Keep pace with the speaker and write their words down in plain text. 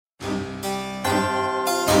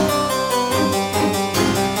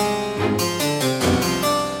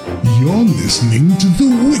listening to The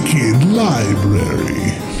Wicked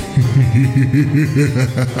Library.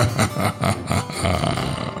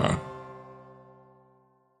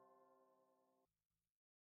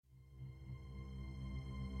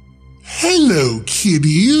 Hello,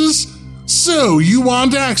 kiddies. So, you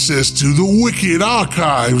want access to the Wicked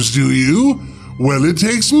archives, do you? Well, it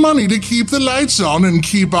takes money to keep the lights on and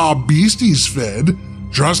keep our beasties fed.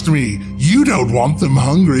 Trust me, you don't want them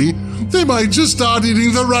hungry. They might just start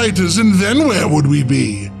eating the writers, and then where would we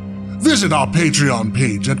be? Visit our Patreon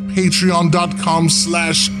page at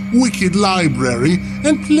patreon.com/wickedlibrary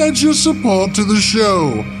and pledge your support to the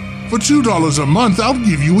show. For $2 a month, I'll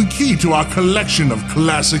give you a key to our collection of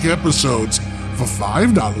classic episodes. For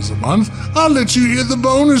 $5 a month, I'll let you hear the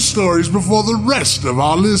bonus stories before the rest of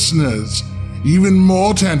our listeners. Even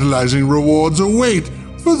more tantalizing rewards await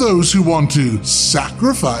for those who want to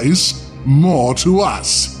sacrifice more to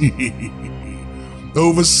us.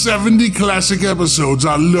 Over 70 classic episodes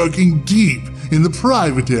are lurking deep in the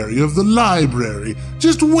private area of the library,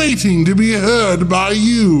 just waiting to be heard by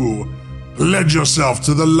you. Pledge yourself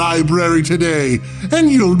to the library today,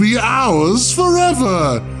 and you'll be ours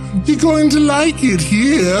forever. You're going to like it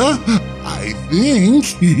here, I think.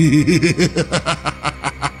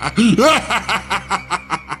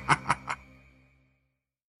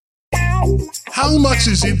 How much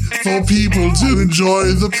is it for people to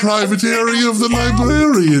enjoy the private area of the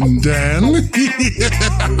librarian, Dan?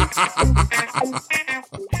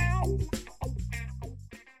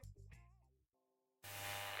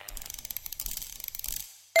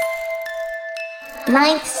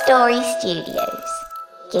 Ninth Story Studios,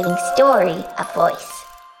 giving story a voice.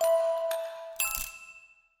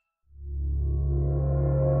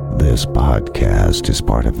 This podcast is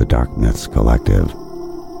part of the Dark Myths Collective.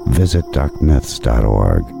 Visit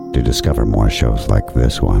darkmyths.org to discover more shows like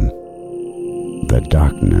this one. The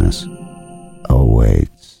darkness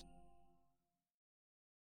awaits.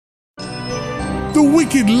 The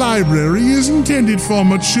Wicked Library is intended for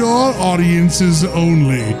mature audiences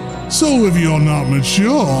only. So if you're not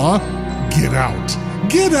mature, get out.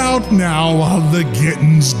 Get out now while the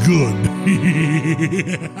getting's good.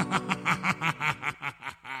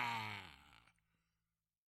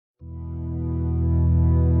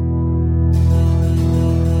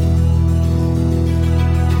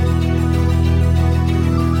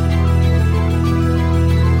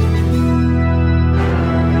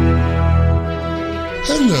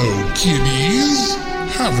 Hello, kiddies.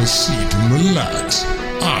 Have a seat and relax.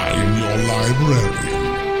 I am your librarian.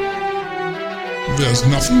 There's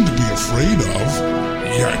nothing to be afraid of,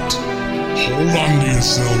 yet. Hold on to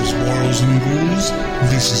yourselves, boils and ghouls.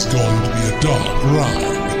 This is going to be a dark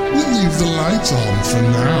ride. We'll leave the lights on for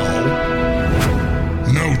now.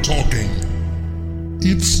 No talking.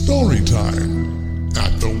 It's story time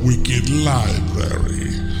at the Wicked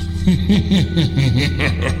Library.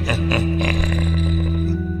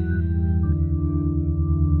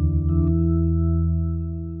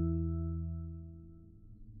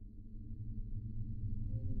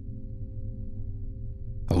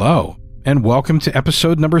 Hello, and welcome to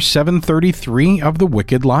episode number 733 of The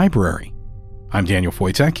Wicked Library. I'm Daniel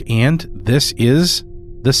Foytik, and this is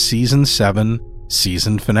the Season 7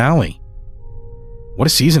 season finale. What a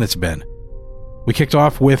season it's been. We kicked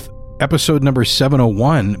off with episode number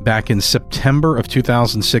 701 back in September of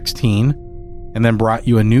 2016, and then brought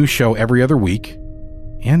you a new show every other week,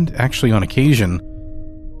 and actually on occasion,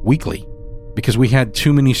 weekly, because we had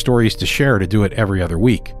too many stories to share to do it every other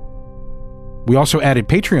week. We also added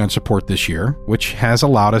Patreon support this year, which has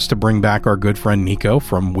allowed us to bring back our good friend Nico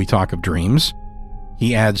from We Talk of Dreams.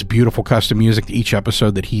 He adds beautiful custom music to each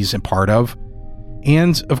episode that he's a part of.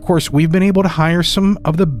 And, of course, we've been able to hire some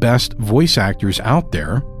of the best voice actors out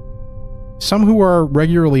there. Some who are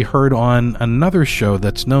regularly heard on another show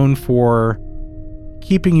that's known for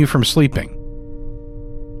keeping you from sleeping.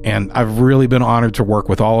 And I've really been honored to work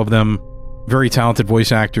with all of them. Very talented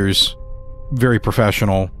voice actors, very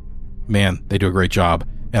professional. Man, they do a great job,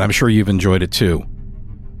 and I'm sure you've enjoyed it too.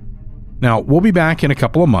 Now, we'll be back in a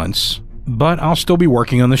couple of months, but I'll still be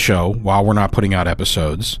working on the show while we're not putting out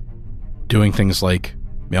episodes, doing things like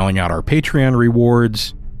mailing out our Patreon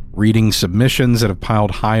rewards, reading submissions that have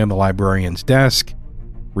piled high on the librarian's desk,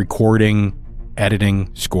 recording, editing,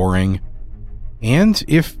 scoring, and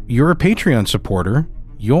if you're a Patreon supporter,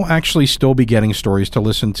 you'll actually still be getting stories to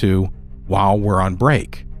listen to while we're on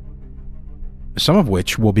break. Some of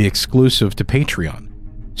which will be exclusive to Patreon.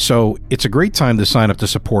 So it's a great time to sign up to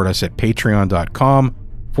support us at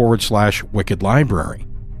patreon.com/Wicked Library.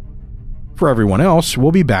 For everyone else,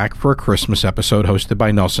 we'll be back for a Christmas episode hosted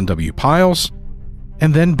by Nelson W. Pyles,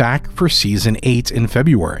 and then back for Season 8 in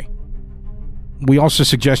February. We also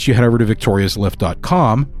suggest you head over to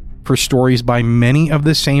victoriaslift.com for stories by many of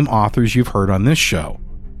the same authors you've heard on this show.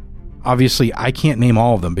 Obviously, I can't name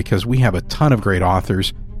all of them because we have a ton of great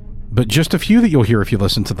authors, but just a few that you'll hear if you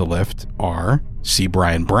listen to the lift are C.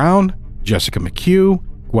 Brian Brown, Jessica McHugh,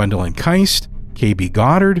 Gwendolyn Keist, K.B.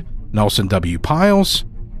 Goddard, Nelson W. Pyles,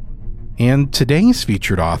 and today's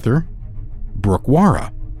featured author, Brooke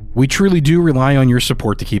Warra. We truly do rely on your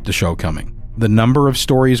support to keep the show coming. The number of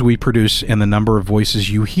stories we produce and the number of voices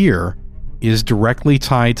you hear is directly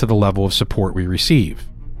tied to the level of support we receive.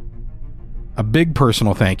 A big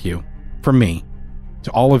personal thank you from me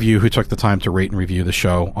to all of you who took the time to rate and review the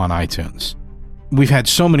show on iTunes. We've had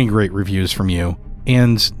so many great reviews from you,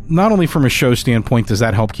 and not only from a show standpoint does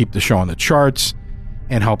that help keep the show on the charts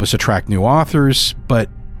and help us attract new authors, but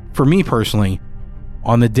for me personally,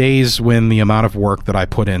 on the days when the amount of work that I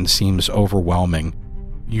put in seems overwhelming,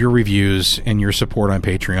 your reviews and your support on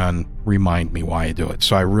Patreon remind me why I do it,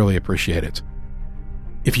 so I really appreciate it.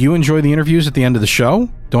 If you enjoy the interviews at the end of the show,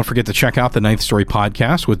 don't forget to check out the Ninth Story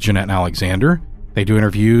podcast with Jeanette and Alexander. They do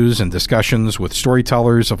interviews and discussions with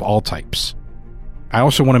storytellers of all types. I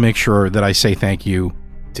also want to make sure that I say thank you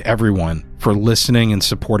to everyone for listening and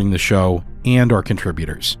supporting the show and our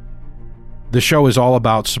contributors. The show is all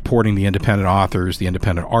about supporting the independent authors, the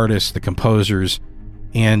independent artists, the composers,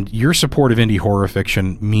 and your support of indie horror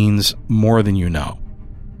fiction means more than you know.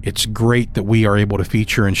 It's great that we are able to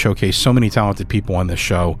feature and showcase so many talented people on this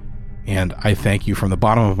show, and I thank you from the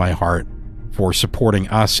bottom of my heart for supporting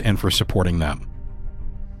us and for supporting them.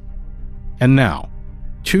 And now,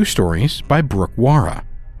 2 stories by Brooke Warra.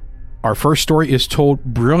 Our first story is told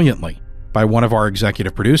brilliantly by one of our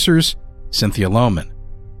executive producers, Cynthia Lowman.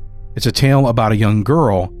 It's a tale about a young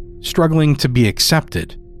girl struggling to be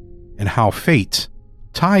accepted and how fate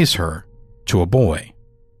ties her to a boy.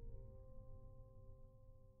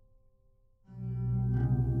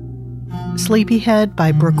 Sleepyhead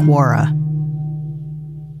by Brooke Warra.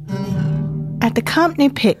 At the company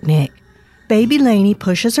picnic, Baby Laney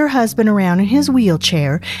pushes her husband around in his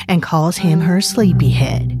wheelchair and calls him her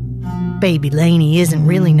sleepyhead. Baby Laney isn't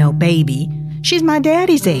really no baby. She's my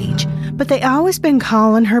daddy's age, but they always been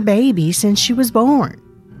calling her baby since she was born.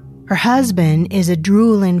 Her husband is a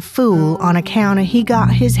drooling fool on account of he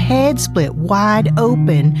got his head split wide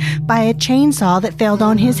open by a chainsaw that fell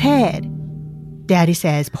on his head. Daddy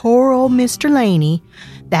says, poor old Mr. Laney.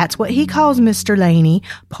 That's what he calls Mr. Laney,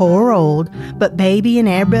 poor old, but Baby and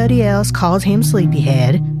everybody else calls him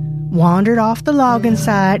Sleepyhead. Wandered off the logging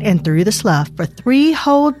site and through the slough for 3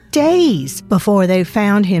 whole days before they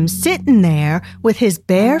found him sitting there with his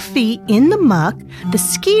bare feet in the muck, the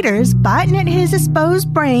skeeters biting at his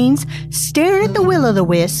exposed brains, staring at the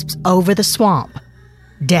will-o'-the-wisps over the swamp.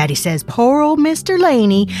 Daddy says poor old Mr.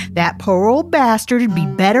 Laney, that poor old bastard, would be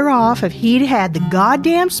better off if he'd had the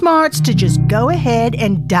goddamn smarts to just go ahead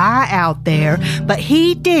and die out there, but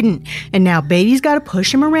he didn't, and now Baby's got to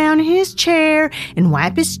push him around in his chair and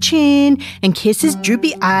wipe his chin and kiss his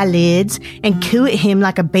droopy eyelids and coo at him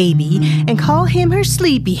like a baby and call him her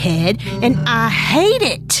sleepyhead, and I hate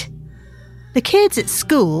it. The kids at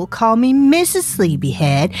school call me Mrs.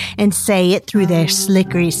 Sleepyhead and say it through their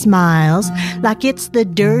slickery smiles like it's the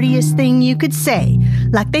dirtiest thing you could say,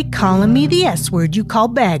 like they calling me the S-word you call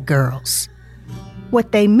bad girls.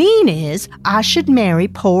 What they mean is I should marry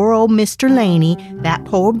poor old Mr. Laney, that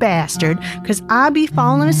poor bastard, 'cause I be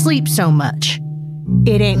falling asleep so much.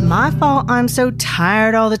 It ain't my fault I'm so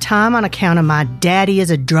tired all the time on account of my daddy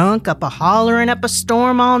is a drunk up a hollering up a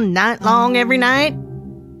storm all night long every night.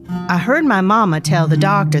 I heard my mama tell the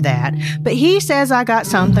doctor that, but he says I got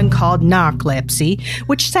something called narcolepsy,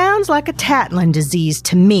 which sounds like a tattling disease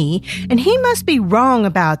to me, and he must be wrong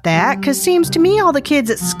about that, 'cause seems to me all the kids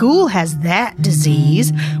at school has that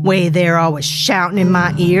disease, way they're always shouting in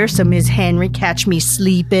my ear so Miss Henry catch me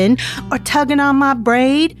sleeping, or tugging on my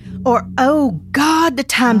braid, or, oh God, the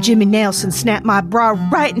time Jimmy Nelson snapped my bra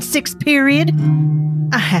right in 6th period.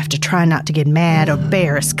 I have to try not to get mad or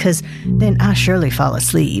embarrassed, 'cause then I surely fall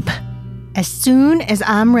asleep. As soon as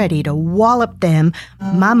I'm ready to wallop them,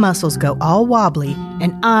 my muscles go all wobbly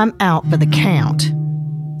and I'm out for the count.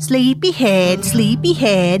 Sleepyhead,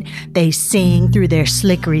 sleepyhead, they sing through their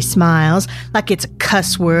slickery smiles like it's a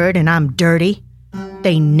cuss word and I'm dirty.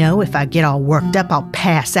 They know if I get all worked up I'll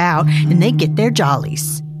pass out, and they get their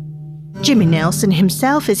jollies. Jimmy Nelson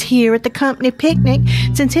himself is here at the company picnic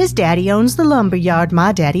since his daddy owns the lumber yard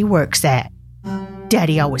my daddy works at.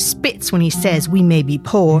 Daddy always spits when he says we may be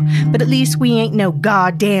poor, but at least we ain't no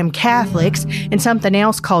goddamn Catholics, and something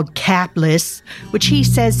else called capitalist, which he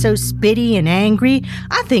says so spitty and angry,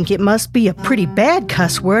 I think it must be a pretty bad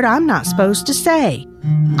cuss word I'm not supposed to say.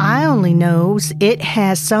 I only knows it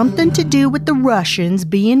has something to do with the Russians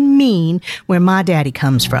being mean where my daddy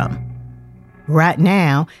comes from. Right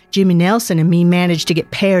now, Jimmy Nelson and me managed to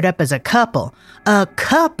get paired up as a couple. A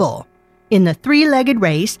couple! In the three-legged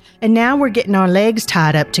race, and now we're getting our legs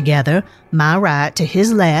tied up together, my right to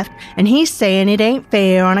his left, and he's saying it ain't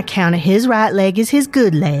fair on account of his right leg is his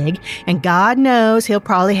good leg, and God knows he'll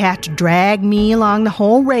probably have to drag me along the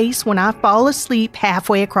whole race when I fall asleep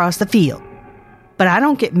halfway across the field. But I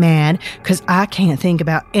don't get mad, because I can't think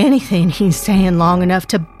about anything he's saying long enough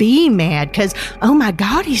to be mad, because, oh my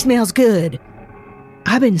God, he smells good.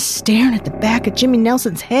 I've been staring at the back of Jimmy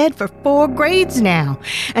Nelson's head for 4 grades now,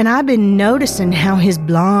 and I've been noticing how his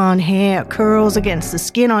blonde hair curls against the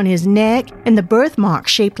skin on his neck and the birthmark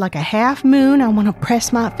shaped like a half moon I want to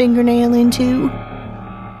press my fingernail into.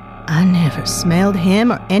 I never smelled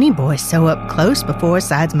him or any boy so up close before,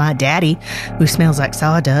 besides my daddy, who smells like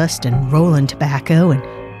sawdust and rolling tobacco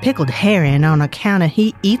and pickled herring on account of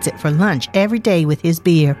he eats it for lunch every day with his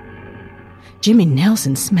beer. Jimmy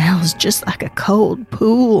Nelson smells just like a cold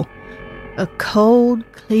pool. A cold,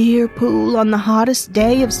 clear pool on the hottest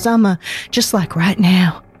day of summer, just like right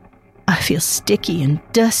now. I feel sticky and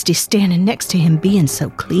dusty standing next to him being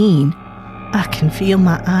so clean. I can feel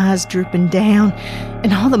my eyes drooping down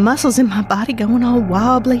and all the muscles in my body going all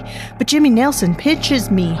wobbly. But Jimmy Nelson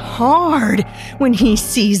pinches me hard when he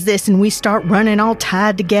sees this and we start running all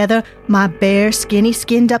tied together, my bare, skinny,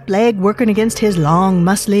 skinned-up leg working against his long,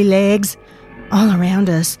 muscly legs. All around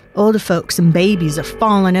us, older folks and babies are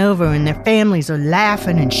falling over and their families are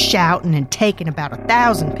laughing and shouting and taking about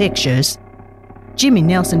 1,000 pictures. Jimmy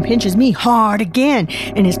Nelson pinches me hard again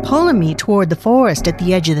and is pulling me toward the forest at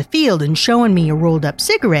the edge of the field and showing me a rolled-up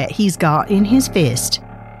cigarette he's got in his fist.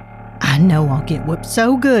 I know I'll get whooped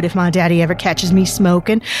so good if my daddy ever catches me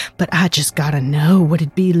smoking, but I just gotta know what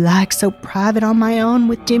it'd be like so private on my own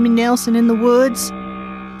with Jimmy Nelson in the woods.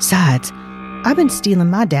 Besides, I've been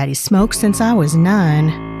stealing my daddy's smoke since I was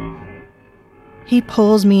 9. He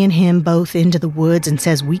pulls me and him both into the woods and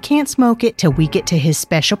says we can't smoke it till we get to his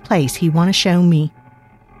special place he want to show me.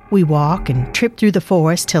 We walk and trip through the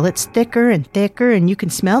forest till it's thicker and thicker and you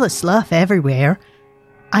can smell the slough everywhere.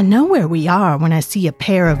 I know where we are when I see a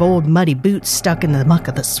pair of old muddy boots stuck in the muck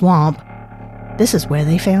of the swamp. This is where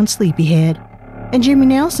they found Sleepyhead. And Jimmy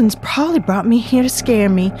Nelson's probably brought me here to scare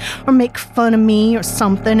me or make fun of me or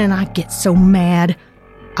something, and I get so mad.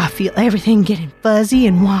 I feel everything getting fuzzy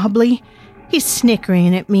and wobbly. He's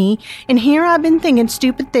snickering at me, and here I've been thinking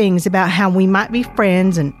stupid things about how we might be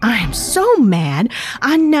friends, and I am so mad.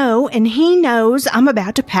 I know, and he knows I'm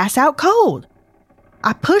about to pass out cold.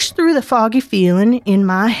 I push through the foggy feeling in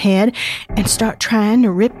my head and start trying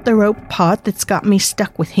to rip the rope apart that's got me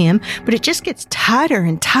stuck with him, but it just gets tighter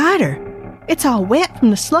and tighter. It's all wet from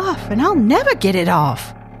the slough, and I'll never get it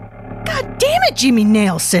off. God damn it, Jimmy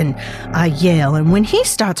Nelson, I yell, and when he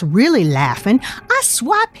starts really laughing, I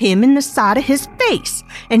swipe him in the side of his face,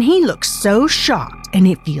 and he looks so shocked, and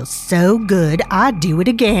it feels so good, I do it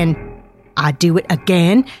again. I do it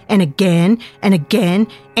again, and again, and again,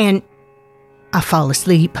 and I fall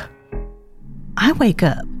asleep. I wake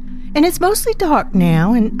up, and it's mostly dark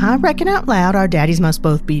now, and I reckon out loud our daddies must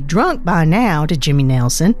both be drunk by now to Jimmy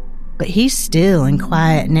Nelson. But he's still and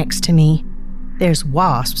quiet next to me. There's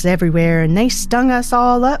wasps everywhere, and they stung us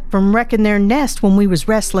all up from wrecking their nest when we was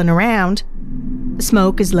wrestling around. The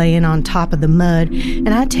smoke is laying on top of the mud, and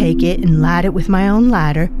I take it and light it with my own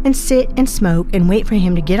lighter and sit and smoke and wait for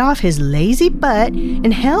him to get off his lazy butt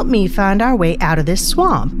and help me find our way out of this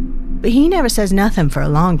swamp. But he never says nothing for a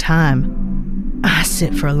long time. I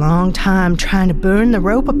sit for a long time trying to burn the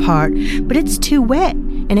rope apart, but it's too wet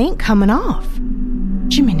and ain't coming off.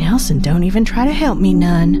 Jimmy Nelson don't even try to help me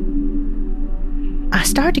none. I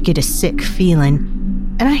start to get a sick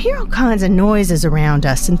feeling, and I hear all kinds of noises around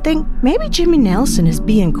us and think maybe Jimmy Nelson is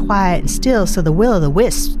being quiet and still so the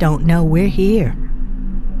will-o'-the-wisps don't know we're here.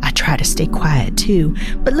 I try to stay quiet too,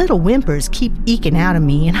 but little whimpers keep eking out of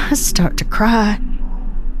me and I start to cry.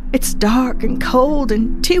 It's dark and cold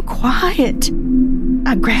and too quiet.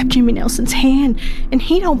 I grab Jimmy Nelson's hand and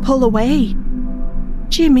he don't pull away.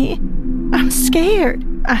 Jimmy, I'm scared,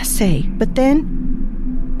 I say, but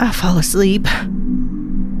then I fall asleep.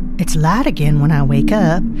 It's light again when I wake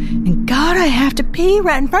up, and God, I have to pee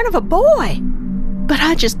right in front of a boy. But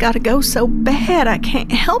I just gotta go so bad I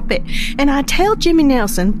can't help it, and I tell Jimmy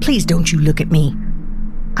Nelson, please don't you look at me.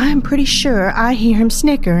 I'm pretty sure I hear him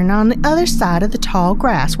snickering on the other side of the tall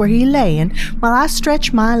grass where he layin' while I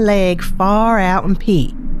stretch my leg far out and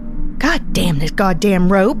pee. God damn this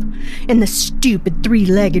goddamn rope, and the stupid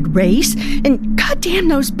three-legged race, and goddamn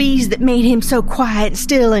those bees that made him so quiet and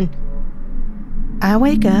still, and... I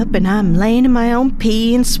wake up and I'm laying in my own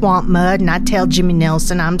pee and swamp mud, and I tell Jimmy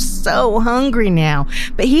Nelson I'm so hungry now,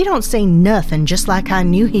 but he don't say nothing, just like I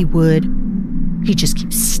knew he would. He just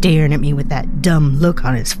keeps staring at me with that dumb look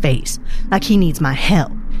on his face, like he needs my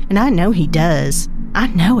help, and I know he does. I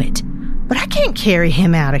know it, but I can't carry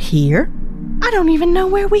him out of here. I don't even know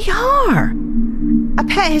where we are. I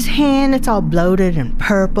pat his hand, it's all bloated and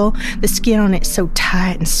purple, the skin on it's so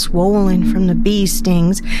tight and swollen from the bee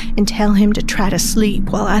stings, and tell him to try to sleep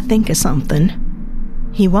while I think of something.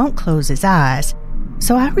 He won't close his eyes,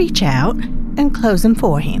 so I reach out and close them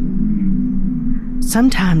for him.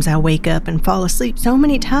 Sometimes I wake up and fall asleep so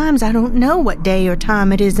many times I don't know what day or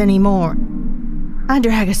time it is anymore. I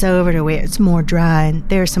drag us over to where it's more dry, and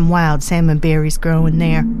there's some wild salmon berries growing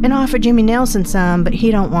there, and offer Jimmy Nelson some, but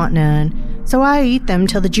he don't want none, so I eat them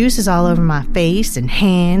till the juice is all over my face and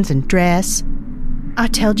hands and dress. I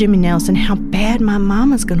tell Jimmy Nelson how bad my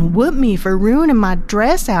mama's gonna whoop me for ruining my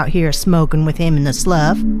dress out here smoking with him in the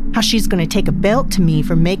slough, how she's gonna take a belt to me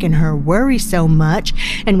for making her worry so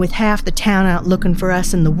much, and with half the town out looking for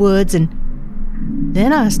us in the woods, and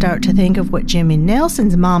then I start to think of what Jimmy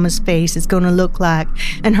Nelson's mama's face is going to look like,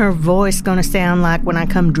 and her voice going to sound like when I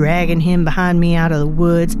come dragging him behind me out of the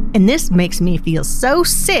woods, and this makes me feel so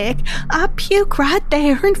sick, I puke right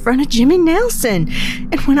there in front of Jimmy Nelson,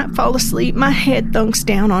 and when I fall asleep, my head thunks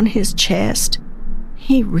down on his chest.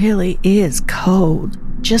 He really is cold,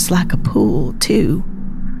 just like a pool, too.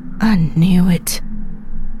 I knew it.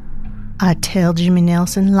 I tell Jimmy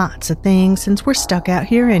Nelson lots of things since we're stuck out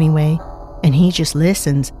here anyway, and he just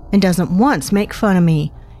listens and doesn't once make fun of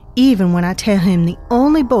me, even when I tell him the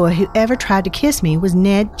only boy who ever tried to kiss me was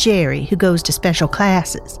Ned Jerry, who goes to special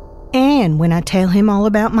classes, and when I tell him all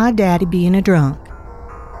about my daddy being a drunk.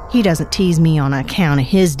 He doesn't tease me on account of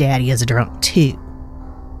his daddy as a drunk, too.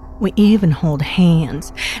 We even hold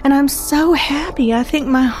hands, and I'm so happy I think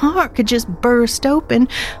my heart could just burst open,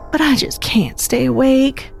 but I just can't stay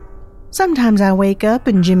awake. Sometimes I wake up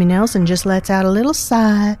and Jimmy Nelson just lets out a little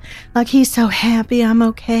sigh, like he's so happy I'm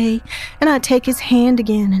okay, and I take his hand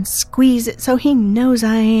again and squeeze it so he knows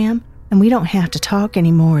I am, and we don't have to talk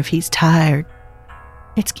anymore if he's tired.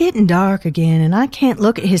 It's getting dark again, and I can't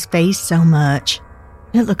look at his face so much.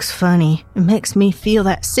 It looks funny. It makes me feel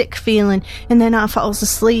that sick feeling, and then I falls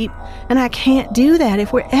asleep, and I can't do that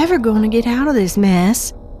if we're ever going to get out of this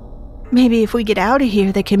mess. Maybe if we get out of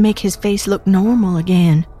here, they can make his face look normal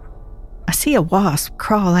again. I see a wasp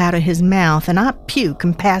crawl out of his mouth, and I puke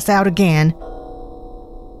and pass out again.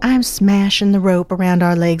 I'm smashing the rope around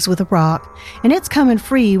our legs with a rock, and it's coming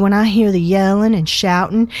free when I hear the yelling and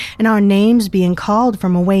shouting and our names being called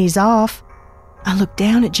from a ways off. I look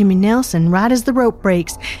down at Jimmy Nelson right as the rope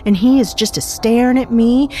breaks, and he is just staring at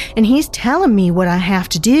me, and he's telling me what I have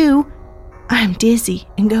to do. I'm dizzy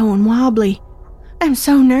and going wobbly. I'm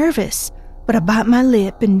so nervous, but I bite my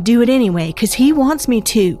lip and do it anyway because he wants me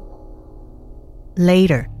to.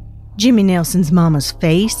 Later, Jimmy Nelson's mama's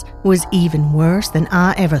face was even worse than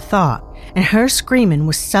I ever thought, and her screaming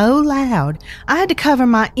was so loud I had to cover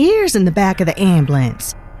my ears in the back of the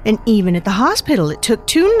ambulance. And even at the hospital, it took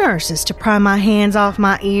 2 nurses to pry my hands off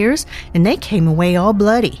my ears, and they came away all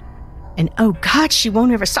bloody. And oh God, she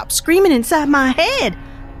won't ever stop screaming inside my head.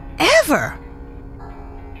 Ever!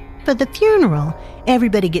 For the funeral,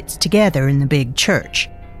 everybody gets together in the big church.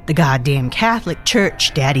 The goddamn Catholic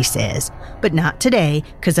Church, Daddy says, but not today,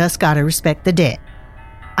 'cause us gotta respect the dead.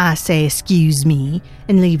 I say excuse me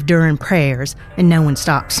and leave during prayers, and no one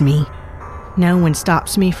stops me. No one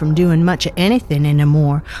stops me from doing much of anything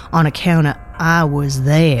anymore on account of I was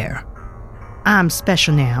there. I'm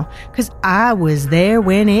special now, 'cause I was there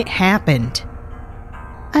when it happened.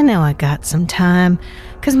 I know I got some time,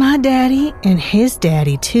 'cause my daddy and his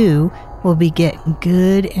daddy too will be getting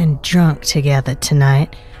good and drunk together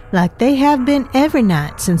tonight, like they have been every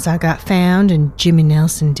night since I got found and Jimmy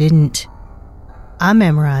Nelson didn't. I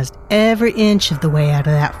memorized every inch of the way out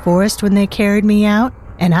of that forest when they carried me out,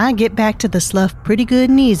 and I get back to the slough pretty good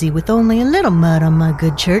and easy with only a little mud on my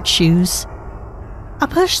good church shoes. I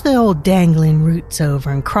push the old dangling roots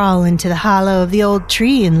over and crawl into the hollow of the old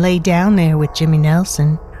tree and lay down there with Jimmy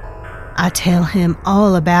Nelson. I tell him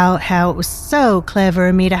all about how it was so clever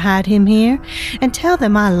of me to hide him here, and tell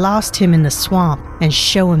them I lost him in the swamp, and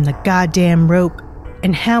show him the goddamn rope,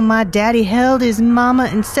 and how my daddy held his mama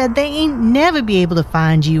and said they ain't never be able to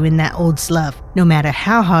find you in that old slough, no matter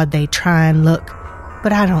how hard they try and look.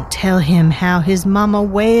 But I don't tell him how his mama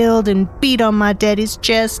wailed and beat on my daddy's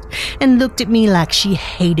chest and looked at me like she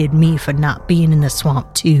hated me for not being in the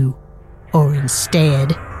swamp too. Or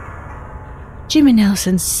instead. Jimmy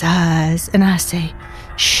Nelson sighs and I say,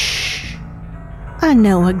 "Shh. I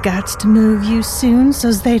know I gots to move you soon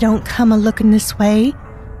so's they don't come a-looking this way."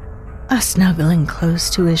 I snuggle in close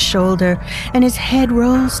to his shoulder and his head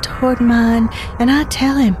rolls toward mine and I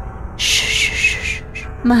tell him, "Shh, shh, shh, shh,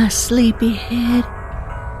 my sleepyhead,"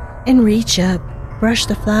 and reach up, brush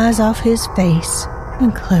the flies off his face,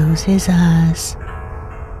 and close his eyes.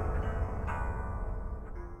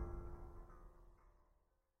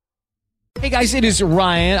 Hey guys, it is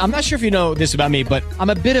Ryan. I'm not sure if you know this about me, but I'm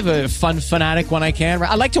a bit of a fun fanatic when I can.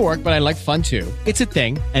 I like to work, but I like fun too. It's a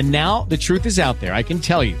thing. And now the truth is out there. I can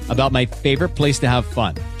tell you about my favorite place to have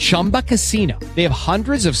fun. Chumba Casino. They have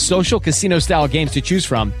hundreds of social casino style games to choose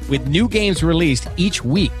from with new games released each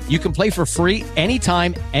week. You can play for free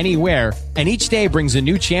anytime, anywhere. And each day brings a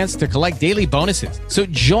new chance to collect daily bonuses. So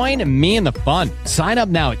join me in the fun. Sign up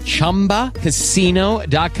now at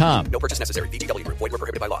ChumbaCasino.com. No purchase necessary. DTW. Void where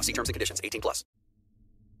prohibited by law. See terms and conditions. 18+.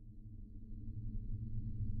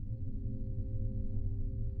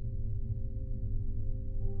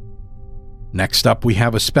 Next up, we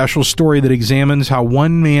have a special story that examines how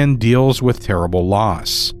one man deals with terrible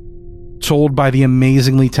loss. Told by the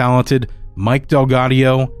amazingly talented Mike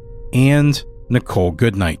DelGaudio and Nichole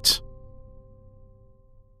Goodnight.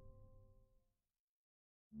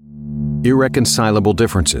 Irreconcilable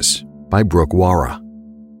Differences by Brooke Warra.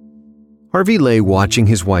 Harvey lay watching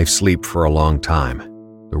his wife sleep for a long time,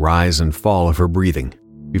 the rise and fall of her breathing,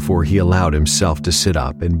 before he allowed himself to sit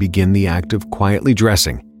up and begin the act of quietly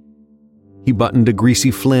dressing. He buttoned a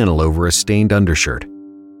greasy flannel over a stained undershirt,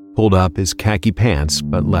 pulled up his khaki pants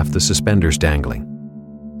but left the suspenders dangling,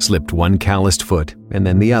 slipped one calloused foot and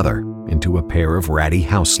then the other into a pair of ratty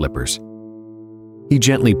house slippers. He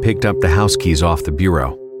gently picked up the house keys off the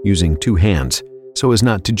bureau, using two hands so as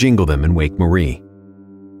not to jingle them and wake Marie.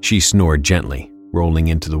 She snored gently, rolling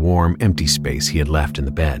into the warm, empty space he had left in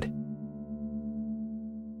the bed.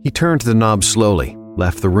 He turned the knob slowly,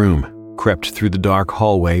 left the room, crept through the dark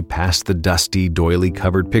hallway past the dusty,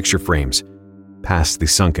 doily-covered picture frames, past the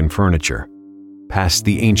sunken furniture, past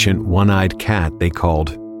the ancient one-eyed cat they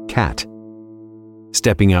called Cat.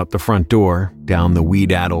 Stepping out the front door, down the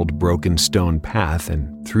weed-addled, broken stone path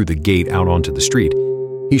and through the gate out onto the street,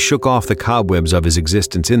 he shook off the cobwebs of his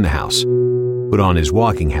existence in the house, put on his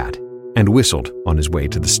walking hat, and whistled on his way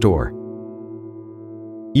to the store.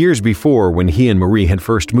 Years before, when he and Marie had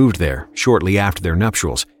first moved there, shortly after their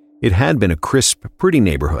nuptials, it had been a crisp, pretty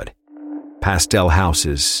neighborhood. Pastel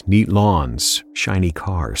houses, neat lawns, shiny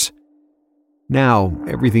cars. Now,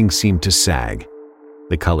 everything seemed to sag.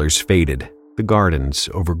 The colors faded, the gardens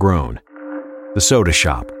overgrown. The soda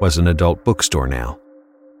shop was an adult bookstore now.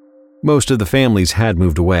 Most of the families had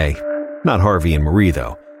moved away. Not Harvey and Marie,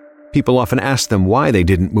 though. People often asked them why they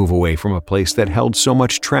didn't move away from a place that held so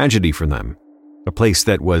much tragedy for them. A place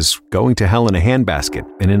that was going to hell in a handbasket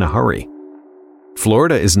and in a hurry.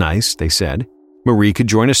 Florida is nice, they said. Marie could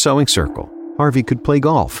join a sewing circle. Harvey could play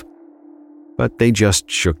golf. But they just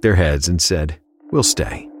shook their heads and said, "We'll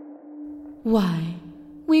stay." "Why?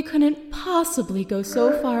 We couldn't possibly go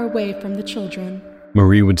so far away from the children,"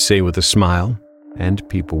 Marie would say with a smile, and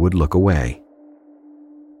people would look away.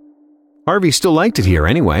 Harvey still liked it here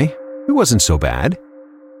anyway. It wasn't so bad.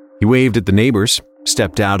 He waved at the neighbors,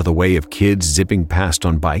 stepped out of the way of kids zipping past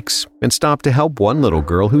on bikes, and stopped to help one little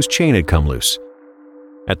girl whose chain had come loose.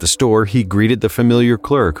 At the store, he greeted the familiar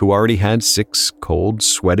clerk who already had 6 cold,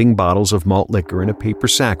 sweating bottles of malt liquor in a paper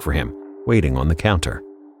sack for him, waiting on the counter.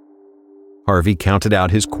 Harvey counted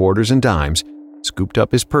out his quarters and dimes, scooped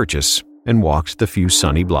up his purchase, and walked the few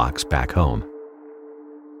sunny blocks back home.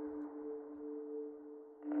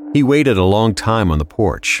 He waited a long time on the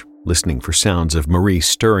porch, listening for sounds of Marie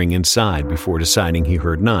stirring inside before deciding he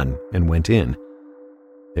heard none, and went in.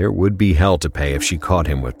 There would be hell to pay if she caught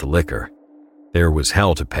him with the liquor. There was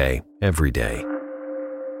hell to pay every day.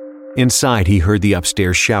 Inside, he heard the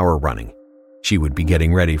upstairs shower running. She would be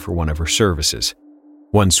getting ready for one of her services.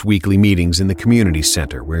 Once weekly meetings in the community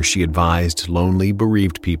center where she advised lonely,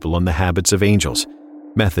 bereaved people on the habits of angels,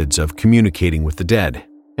 methods of communicating with the dead,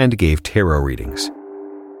 and gave tarot readings.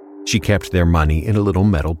 She kept their money in a little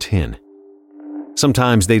metal tin.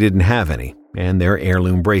 Sometimes they didn't have any, and their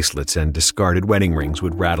heirloom bracelets and discarded wedding rings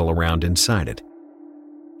would rattle around inside it.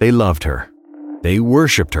 They loved her. They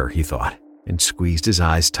worshipped her, he thought, and squeezed his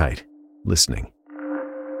eyes tight, listening.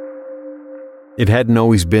 It hadn't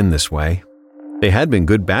always been this way. They had been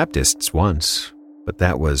good Baptists once, but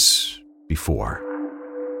that was before.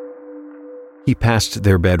 He passed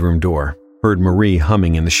their bedroom door, heard Marie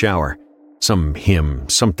humming in the shower. Some hymn,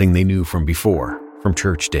 something they knew from before, from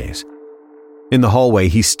church days. In the hallway,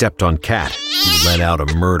 he stepped on Cat, who let out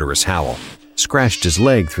a murderous howl, scratched his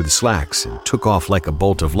leg through the slacks, and took off like a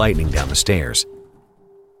bolt of lightning down the stairs.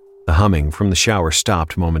 The humming from the shower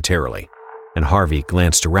stopped momentarily, and Harvey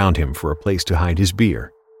glanced around him for a place to hide his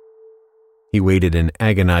beer. He waited an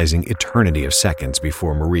agonizing eternity of seconds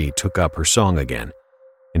before Marie took up her song again,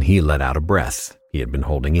 and he let out a breath he had been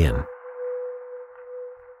holding in.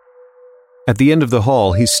 At the end of the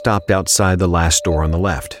hall, he stopped outside the last door on the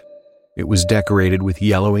left. It was decorated with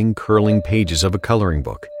yellowing, curling pages of a coloring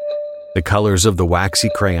book. The colors of the waxy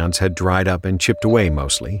crayons had dried up and chipped away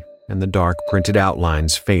mostly, and the dark printed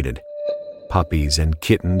outlines faded. Puppies and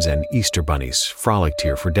kittens and Easter bunnies frolicked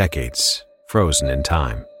here for decades, frozen in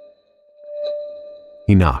time.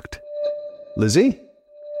 He knocked. "Lizzie?"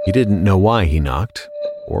 He didn't know why he knocked,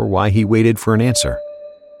 or why he waited for an answer.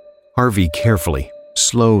 Harvey carefully,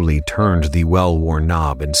 slowly turned the well-worn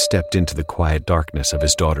knob and stepped into the quiet darkness of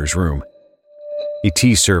his daughter's room. A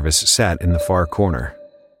tea service sat in the far corner.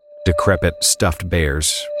 Decrepit stuffed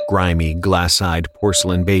bears, grimy, glass-eyed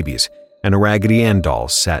porcelain babies, and a Raggedy Ann doll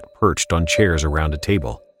sat perched on chairs around a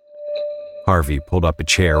table. Harvey pulled up a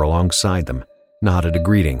chair alongside them, nodded a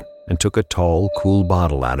greeting, and took a tall, cool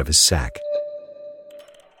bottle out of his sack.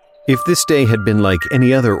 If this day had been like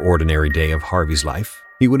any other ordinary day of Harvey's life,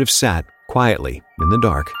 he would have sat quietly in the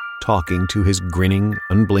dark, talking to his grinning,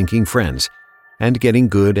 unblinking friends, and getting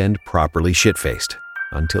good and properly shit-faced,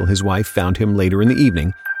 until his wife found him later in the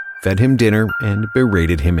evening, fed him dinner, and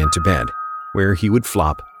berated him into bed, where he would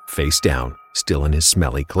flop, face down, still in his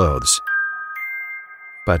smelly clothes.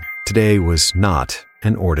 But today was not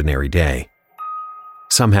an ordinary day.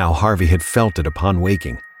 Somehow Harvey had felt it upon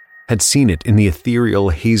waking, had seen it in the ethereal,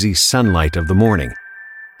 hazy sunlight of the morning,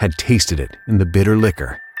 had tasted it in the bitter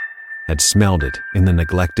liquor, had smelled it in the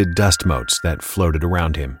neglected dust motes that floated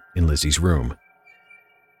around him in Lizzie's room.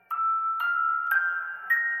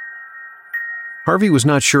 Harvey was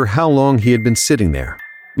not sure how long he had been sitting there,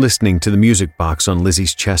 listening to the music box on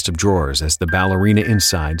Lizzie's chest of drawers as the ballerina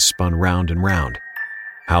inside spun round and round.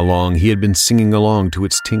 How long he had been singing along to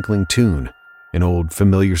its tinkling tune, an old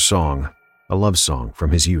familiar song, a love song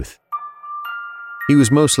from his youth. He was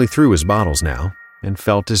mostly through his bottles now, and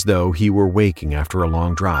felt as though he were waking after a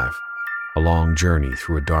long drive, a long journey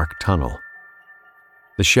through a dark tunnel.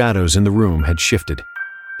 The shadows in the room had shifted.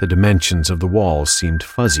 The dimensions of the walls seemed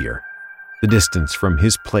fuzzier. The distance from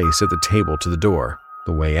his place at the table to the door,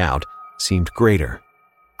 the way out, seemed greater.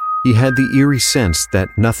 He had the eerie sense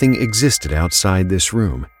that nothing existed outside this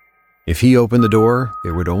room. If he opened the door,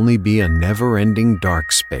 there would only be a never-ending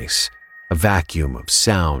dark space, a vacuum of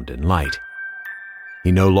sound and light.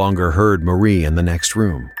 He no longer heard Marie in the next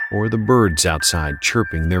room, or the birds outside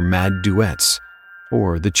chirping their mad duets,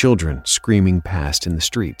 or the children screaming past in the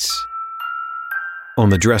streets. On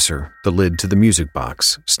the dresser, the lid to the music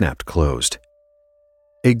box snapped closed.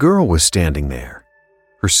 A girl was standing there.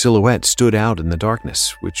 Her silhouette stood out in the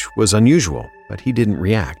darkness, which was unusual, but he didn't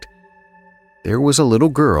react. There was a little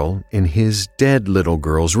girl in his dead little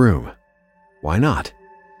girl's room. Why not?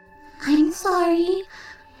 I'm sorry.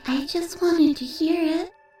 I just wanted to hear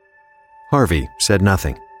it. Harvey said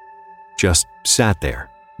nothing, just sat there,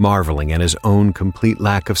 marveling at his own complete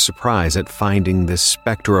lack of surprise at finding this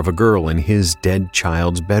specter of a girl in his dead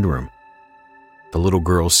child's bedroom. The little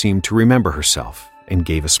girl seemed to remember herself and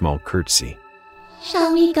gave a small curtsy.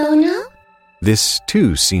 Shall we go now? This,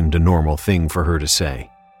 too, seemed a normal thing for her to say.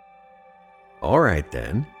 All right,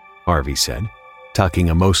 then, Harvey said, tucking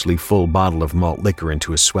a mostly full bottle of malt liquor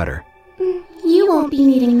into his sweater. You won't be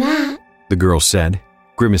needing that, the girl said,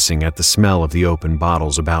 grimacing at the smell of the open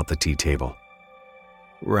bottles about the tea table.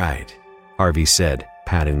 Right, Harvey said,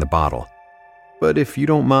 patting the bottle. But if you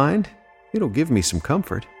don't mind, it'll give me some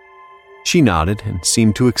comfort. She nodded and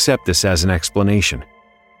seemed to accept this as an explanation.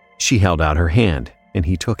 She held out her hand, and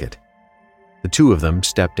he took it. The two of them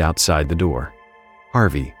stepped outside the door.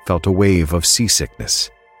 Harvey felt a wave of seasickness,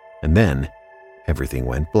 and then everything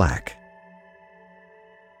went black.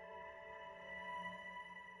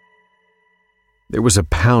 There was a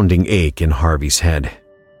pounding ache in Harvey's head.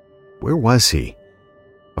 Where was he?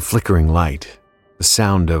 A flickering light, the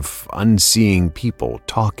sound of unseeing people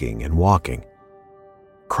talking and walking,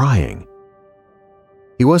 crying.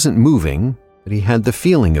 He wasn't moving, but he had the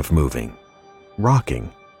feeling of moving,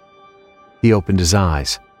 rocking. He opened his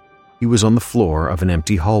eyes. He was on the floor of an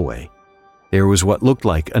empty hallway. There was what looked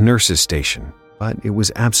like a nurse's station, but it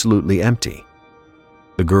was absolutely empty.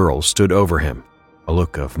 The girl stood over him, a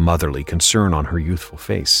look of motherly concern on her youthful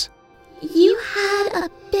face. You had a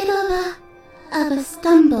bit of a of a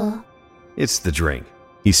stumble. "It's the drink,"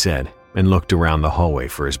 he said, and looked around the hallway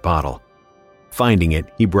for his bottle. Finding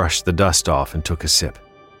it, he brushed the dust off and took a sip.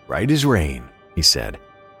 "Right as rain," he said.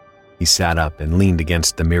 He sat up and leaned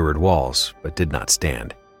against the mirrored walls, but did not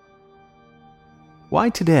stand. "Why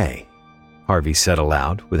today?" Harvey said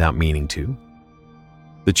aloud, without meaning to.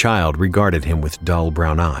 The child regarded him with dull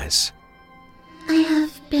brown eyes. I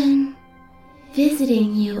have been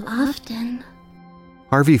visiting you often.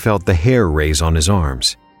 Harvey felt the hair raise on his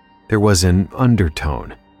arms. There was an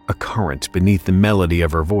undertone, a current beneath the melody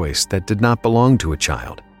of her voice that did not belong to a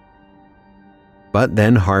child. But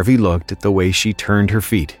then Harvey looked at the way she turned her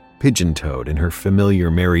feet, pigeon-toed in her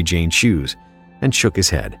familiar Mary Jane shoes, and shook his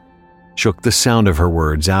head, shook the sound of her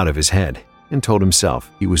words out of his head, and told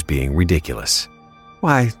himself he was being ridiculous.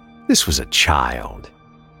 Why, this was a child.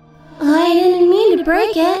 I didn't mean to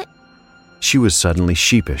break it. She was suddenly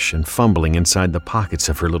sheepish and fumbling inside the pockets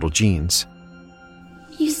of her little jeans.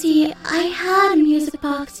 You see, I had a music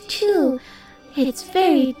box too. It's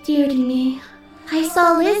very dear to me. I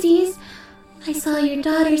saw Lizzie's. I saw your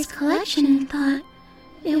daughter's collection and thought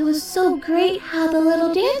it was so great how the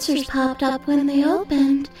little dancers popped up when they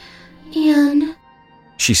opened. And...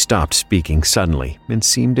 She stopped speaking suddenly and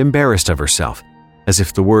seemed embarrassed of herself, as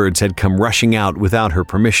if the words had come rushing out without her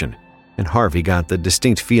permission, and Harvey got the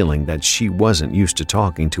distinct feeling that she wasn't used to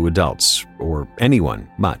talking to adults, or anyone,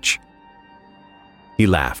 much. He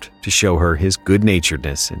laughed to show her his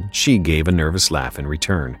good-naturedness, and she gave a nervous laugh in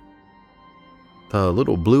return. "The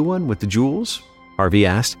little blue one with the jewels?" Harvey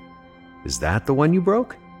asked. "Is that the one you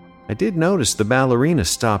broke? I did notice the ballerina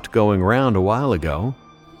stopped going round a while ago."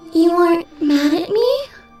 You weren't mad at me?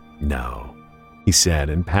 "No," he said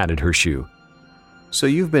and patted her shoe. "So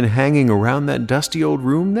you've been hanging around that dusty old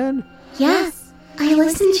room then?" Yes, I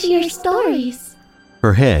listened to your stories.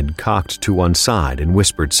 Her head cocked to one side and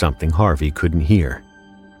whispered something Harvey couldn't hear.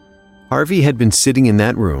 Harvey had been sitting in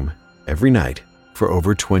that room every night for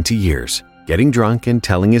over 20 years, getting drunk and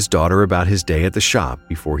telling his daughter about his day at the shop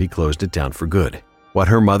before he closed it down for good. What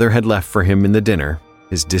her mother had left for him in the dinner,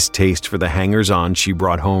 his distaste for the hangers-on she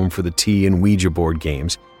brought home for the tea and Ouija board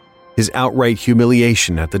games, his outright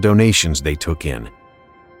humiliation at the donations they took in,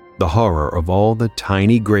 the horror of all the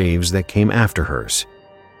tiny graves that came after hers.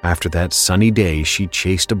 After that sunny day, she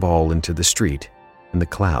chased a ball into the street, and the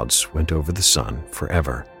clouds went over the sun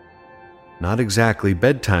forever. "Not exactly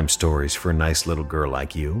bedtime stories for a nice little girl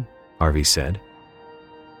like you," Harvey said.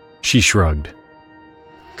 She shrugged.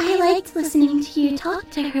 I liked listening to you talk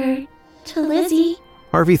to her, to Lizzie.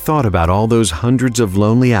 Harvey thought about all those hundreds of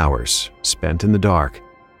lonely hours spent in the dark,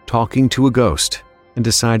 talking to a ghost, and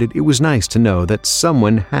decided it was nice to know that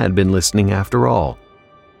someone had been listening after all.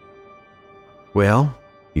 "Well,"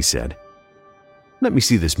 he said, "let me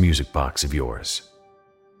see this music box of yours."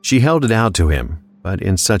 She held it out to him, but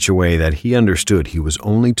in such a way that he understood he was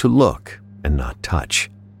only to look and not touch.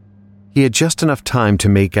 He had just enough time to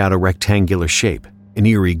make out a rectangular shape, an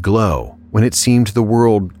eerie glow, when it seemed the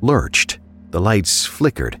world lurched, the lights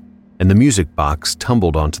flickered, and the music box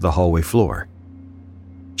tumbled onto the hallway floor.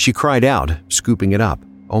 She cried out, scooping it up,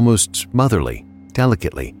 almost motherly,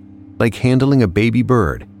 delicately, like handling a baby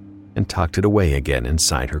bird, and tucked it away again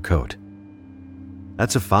inside her coat.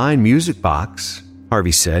 "That's a fine music box,"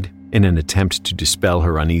 Harvey said, in an attempt to dispel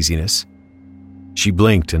her uneasiness. She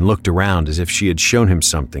blinked and looked around as if she had shown him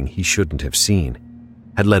something he shouldn't have seen,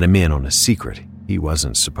 had let him in on a secret he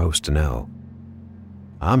wasn't supposed to know.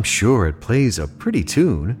 "I'm sure it plays a pretty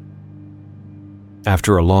tune."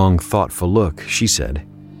 After a long, thoughtful look, she said,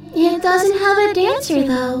 It doesn't have a dancer,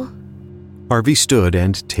 though. Harvey stood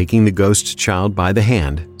and, taking the ghost child by the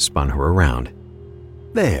hand, spun her around.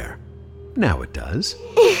 "There, now it does."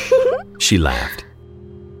 She laughed.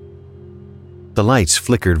 The lights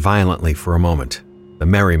flickered violently for a moment. The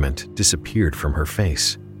merriment disappeared from her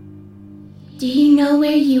face. Do you know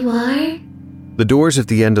where you are? The doors at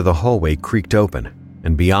the end of the hallway creaked open,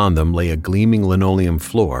 and beyond them lay a gleaming linoleum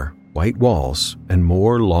floor, white walls, and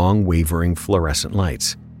more long, wavering fluorescent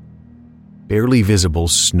lights. Barely visible,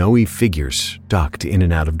 snowy figures ducked in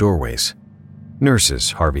and out of doorways.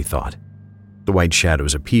 Nurses, Harvey thought. The white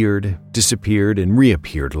shadows appeared, disappeared, and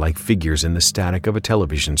reappeared like figures in the static of a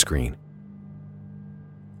television screen.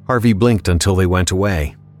 Harvey blinked until they went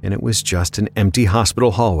away, and it was just an empty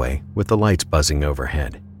hospital hallway with the lights buzzing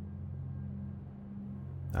overhead.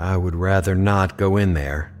 "I would rather not go in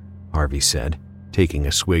there," Harvey said, taking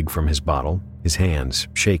a swig from his bottle, his hands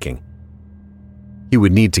shaking. He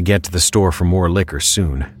would need to get to the store for more liquor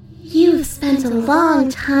soon. You've spent a long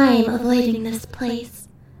time avoiding this place.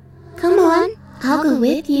 Come on, I'll go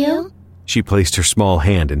with you. She placed her small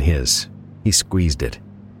hand in his. He squeezed it.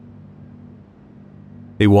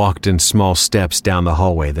 They walked in small steps down the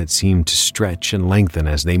hallway that seemed to stretch and lengthen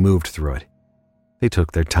as they moved through it. They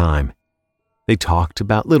took their time. They talked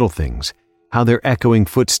about little things, how their echoing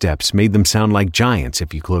footsteps made them sound like giants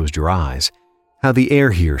if you closed your eyes, how the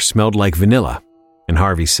air here smelled like vanilla, and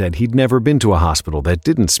Harvey said he'd never been to a hospital that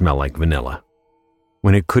didn't smell like vanilla.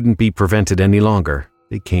 When it couldn't be prevented any longer,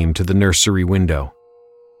 they came to the nursery window.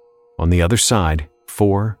 On the other side,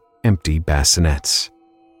 4 empty bassinets,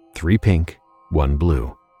 3 pink, 1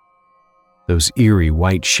 blue. Those eerie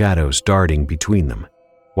white shadows darting between them,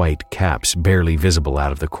 white caps barely visible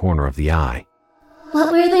out of the corner of the eye.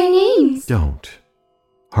 What were their names? Don't.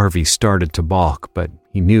 Harvey started to balk, but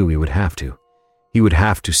he knew he would have to. He would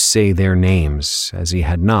have to say their names, as he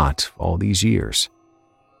had not all these years.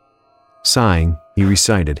 Sighing, he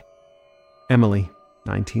recited, Emily,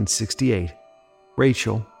 1968,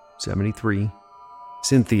 Rachel, 73,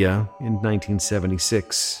 Cynthia in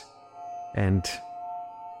 1976, and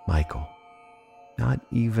Michael, not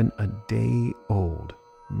even a day old,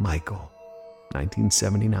 Michael,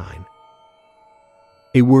 1979.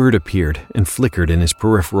 A word appeared and flickered in his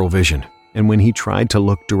peripheral vision, and when he tried to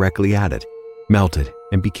look directly at it, melted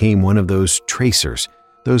and became one of those tracers,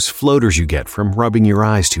 those floaters you get from rubbing your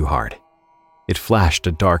eyes too hard. It flashed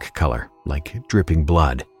a dark color, like dripping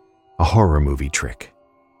blood, a horror movie trick.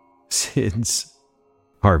 Sid's,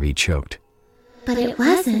 Harvey choked. But it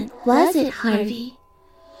wasn't, was it, Harvey?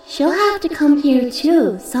 She'll have to come here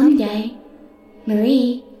too, someday.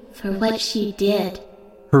 Marie, for what she did.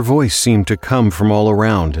 Her voice seemed to come from all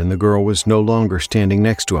around, and the girl was no longer standing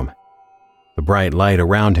next to him. The bright light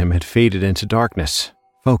around him had faded into darkness,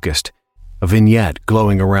 focused, a vignette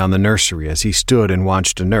glowing around the nursery as he stood and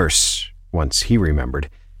watched a nurse, once he remembered,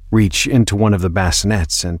 reach into one of the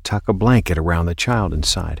bassinets and tuck a blanket around the child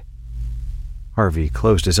inside. Harvey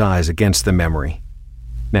closed his eyes against the memory.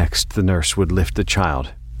 Next, the nurse would lift the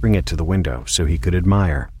child, bring it to the window so he could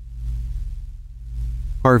admire.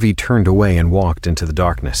 Harvey turned away and walked into the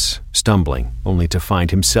darkness, stumbling, only to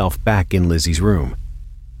find himself back in Lizzie's room.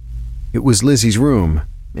 It was Lizzie's room,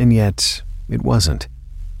 and yet it wasn't.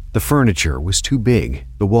 The furniture was too big,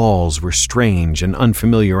 the walls were strange and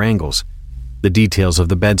unfamiliar angles. The details of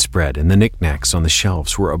the bedspread and the knickknacks on the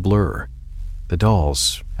shelves were a blur. The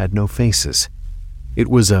dolls had no faces. It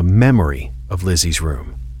was a memory of Lizzie's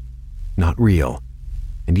room. Not real,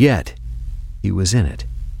 and yet he was in it.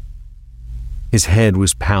 His head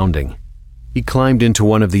was pounding. He climbed into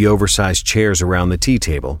one of the oversized chairs around the tea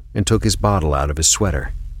table and took his bottle out of his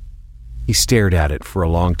sweater. He stared at it for a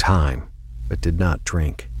long time, but did not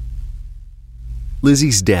drink.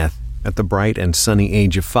 Lizzie's death, at the bright and sunny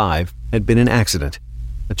age of 5, had been an accident,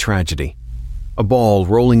 a tragedy, a ball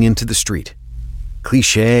rolling into the street.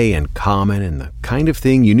 Cliché and common and the kind of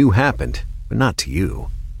thing you knew happened, but not to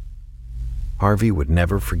you. Harvey would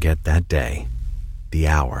never forget that day, the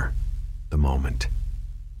hour, the moment.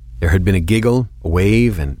 There had been a giggle, a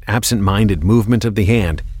wave, an absent-minded movement of the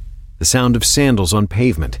hand, the sound of sandals on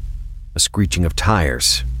pavement, a screeching of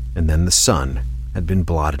tires, and then the sun had been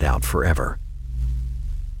blotted out forever.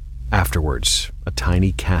 Afterwards, a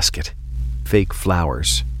tiny casket, fake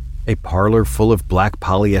flowers, a parlor full of black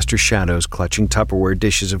polyester shadows clutching Tupperware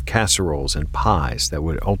dishes of casseroles and pies that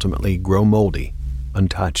would ultimately grow moldy,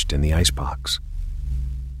 untouched in the icebox.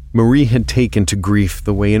 Marie had taken to grief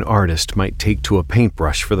the way an artist might take to a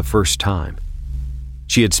paintbrush for the first time.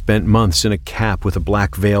 She had spent months in a cap with a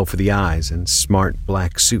black veil for the eyes and smart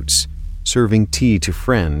black suits, serving tea to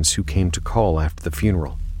friends who came to call after the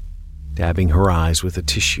funeral, dabbing her eyes with a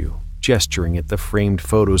tissue, gesturing at the framed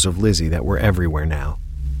photos of Lizzie that were everywhere now.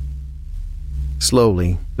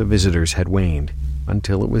 Slowly, the visitors had waned,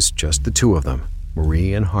 until it was just the two of them,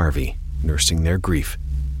 Marie and Harvey, nursing their grief.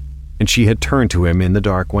 And she had turned to him in the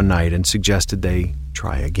dark one night and suggested they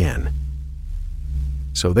try again.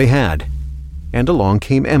 So they had, and along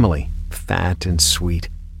came Emily, fat and sweet,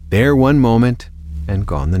 there one moment and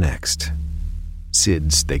gone the next.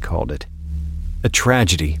 SIDS, they called it. A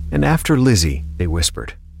tragedy, and after Lizzie, they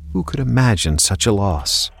whispered. Who could imagine such a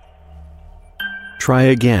loss? Try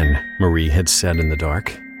again, Marie had said in the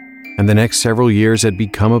dark, and the next several years had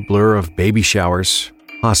become a blur of baby showers,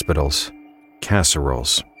 hospitals,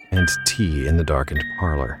 casseroles, and tea in the darkened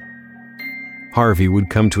parlor. Harvey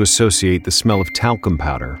would come to associate the smell of talcum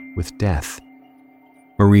powder with death.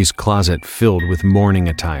 Marie's closet filled with mourning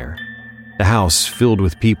attire. The house filled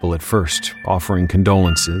with people at first, offering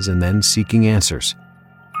condolences and then seeking answers.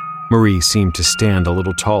 Marie seemed to stand a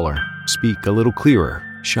little taller, speak a little clearer,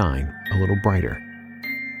 shine a little brighter.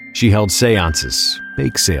 She held seances,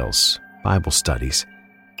 bake sales, Bible studies.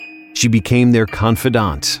 She became their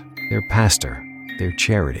confidant, their pastor, their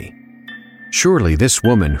charity. Surely this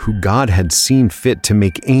woman, who God had seen fit to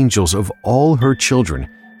make angels of all her children,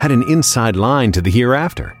 had an inside line to the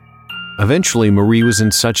hereafter. Eventually, Marie was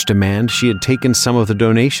in such demand she had taken some of the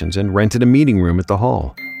donations and rented a meeting room at the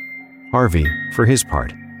hall. Harvey, for his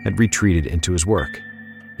part, had retreated into his work,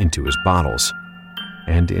 into his bottles,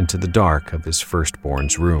 and into the dark of his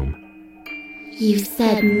firstborn's room. You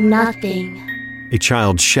said nothing. A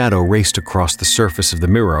child's shadow raced across the surface of the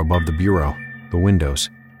mirror above the bureau, the windows.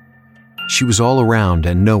 She was all around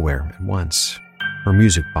and nowhere at once. Her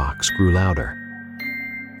music box grew louder.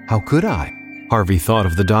 How could I? Harvey thought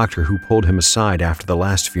of the doctor who pulled him aside after the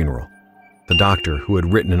last funeral. The doctor who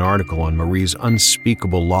had written an article on Marie's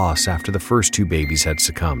unspeakable loss after the first 2 babies had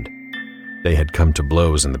succumbed. They had come to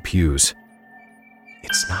blows in the pews.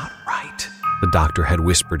 "It's not right," the doctor had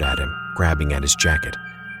whispered at him, grabbing at his jacket.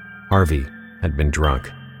 Harvey had been drunk.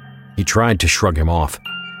 He tried to shrug him off.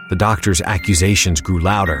 The doctor's accusations grew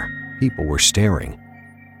louder. People were staring.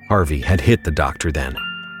 Harvey had hit the doctor then.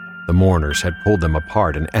 The mourners had pulled them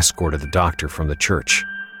apart and escorted the doctor from the church.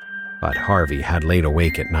 But Harvey had laid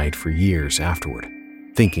awake at night for years afterward,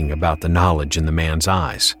 thinking about the knowledge in the man's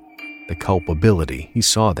eyes, the culpability he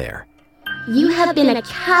saw there. You have been a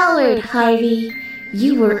coward, Harvey.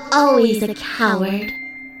 You were always a coward.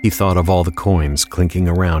 He thought of all the coins clinking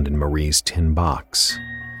around in Marie's tin box.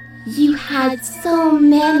 You had so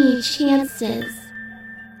many chances.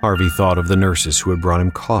 Harvey thought of the nurses who had brought him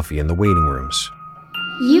coffee in the waiting rooms.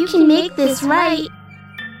 You can make this right.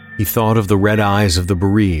 He thought of the red eyes of the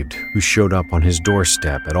bereaved who showed up on his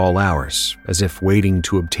doorstep at all hours, as if waiting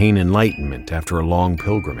to obtain enlightenment after a long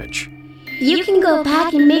pilgrimage. You can go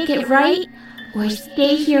back and make it right, or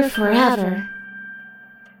stay here forever.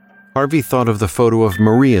 Harvey thought of the photo of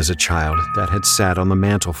Marie as a child that had sat on the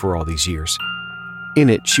mantel for all these years. In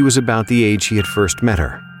it, she was about the age he had first met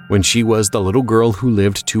her, when she was the little girl who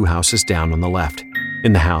lived 2 houses down on the left,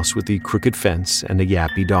 in the house with the crooked fence and a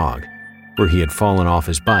yappy dog, where he had fallen off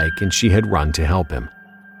his bike and she had run to help him.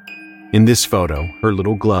 In this photo, her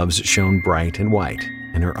little gloves shone bright and white,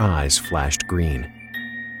 and her eyes flashed green.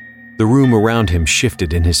 The room around him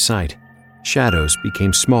shifted in his sight. Shadows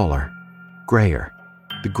became smaller, grayer,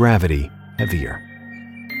 the gravity heavier.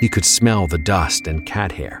 He could smell the dust and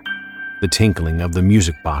cat hair. The tinkling of the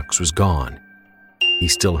music box was gone. He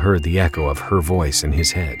still heard the echo of her voice in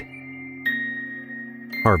his head.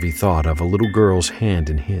 Harvey thought of a little girl's hand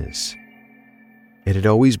in his. It had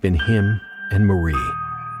always been him and Marie.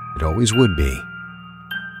 It always would be.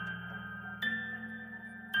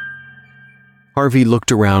 Harvey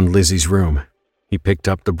looked around Lizzie's room. He picked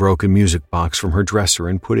up the broken music box from her dresser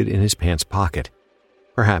and put it in his pants pocket.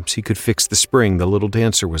 Perhaps he could fix the spring the little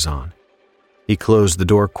dancer was on. He closed the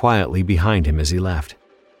door quietly behind him as he left.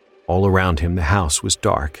 All around him the house was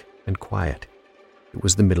dark and quiet. It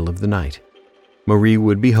was the middle of the night. Marie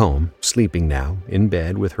would be home, sleeping now, in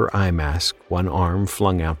bed with her eye mask, one arm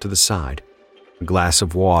flung out to the side, a glass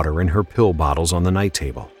of water and her pill bottles on the night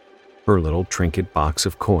table, her little trinket box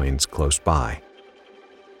of coins close by.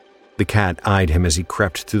 The cat eyed him as he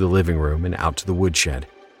crept through the living room and out to the woodshed.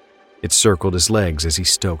 It circled his legs as he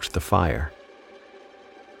stoked the fire.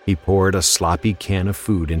 He poured a sloppy can of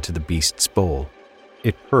food into the beast's bowl.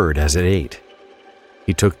 It purred as it ate.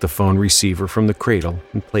 He took the phone receiver from the cradle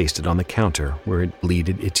and placed it on the counter where it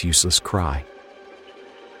bleated its useless cry.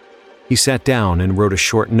 He sat down and wrote a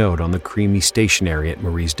short note on the creamy stationery at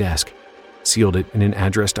Marie's desk, sealed it in an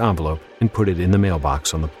addressed envelope, and put it in the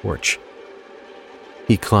mailbox on the porch.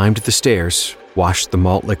 He climbed the stairs, washed the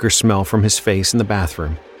malt liquor smell from his face in the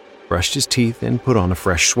bathroom, brushed his teeth, and put on a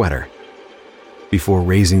fresh sweater, before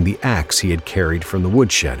raising the axe he had carried from the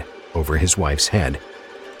woodshed over his wife's head.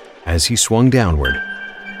 As he swung downward,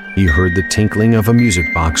 he heard the tinkling of a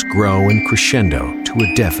music box grow and crescendo to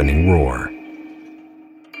a deafening roar.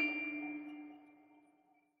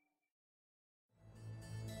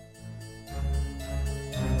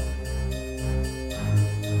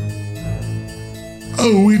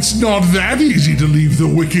 Oh, it's not that easy to leave the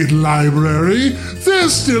Wicked Library.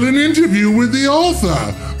 There's still an interview with the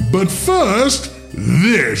author. But first,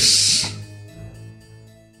 this.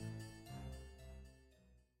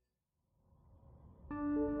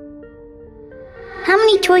 How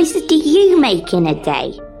many choices do you make in a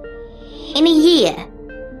day? In a year?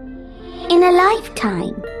 In a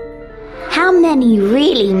lifetime? How many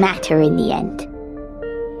really matter in the end?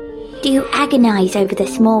 Do you agonize over the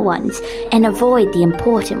small ones and avoid the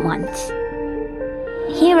important ones?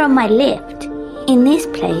 Here on my lift, in this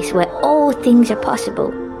place where all things are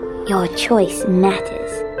possible, your choice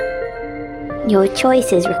matters. Your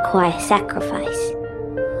choices require sacrifice.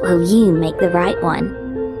 Will you make the right one?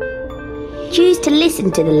 choose to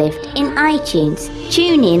listen to The Lift in iTunes,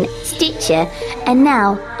 TuneIn, Stitcher, and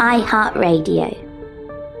now iHeartRadio.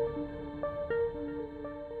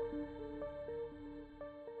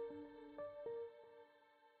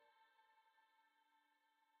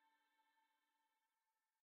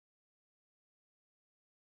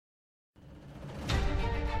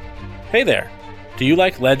 Hey there! Do you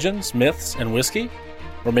like legends, myths, and whiskey?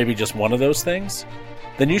 Or maybe just one of those things?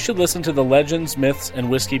 Then you should listen to the Legends, Myths,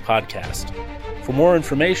 and Whiskey podcast. For more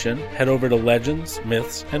information, head over to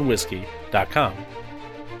legendsmythsandwhiskey.com.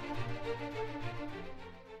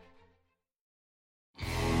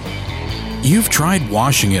 You've tried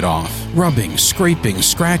washing it off, rubbing, scraping,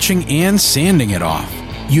 scratching, and sanding it off.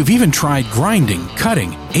 You've even tried grinding,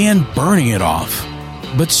 cutting, and burning it off.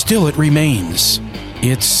 But still it remains.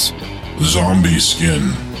 It's zombie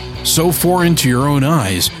skin. so foreign to your own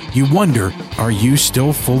eyes, you wonder, are you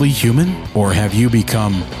still fully human? Or have you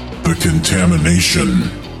become the contamination?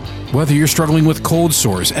 Whether you're struggling with cold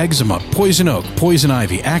sores, eczema, poison oak, poison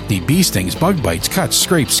ivy, acne, bee stings, bug bites, cuts,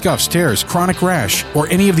 scrapes, scuffs, tears, chronic rash, or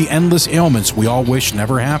any of the endless ailments we all wish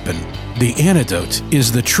never happened, the antidote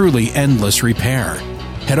is the truly endless repair.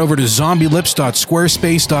 Head over to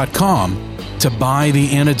zombielips.squarespace.com to buy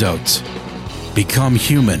the antidote. Become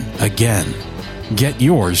human again. Get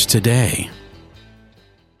yours today.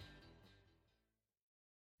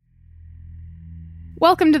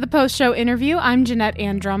 Welcome to the post-show interview. I'm Jeanette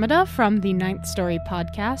Andromeda from the Ninth Story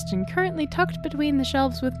podcast, and currently tucked between the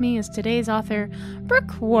shelves with me is today's author,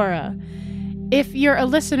 Brooke Warra. If you're a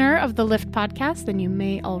listener of the Lift podcast, then you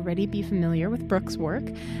may already be familiar with Brooke's work.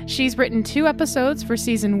 She's written 2 episodes for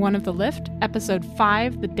season 1 of The Lift, episode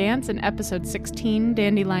 5, The Dance, and episode 16,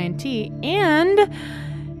 Dandelion Tea, and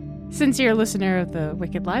since you're a listener of the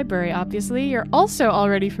Wicked Library, obviously, you're also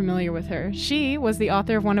already familiar with her. She was the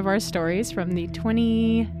author of one of our stories from the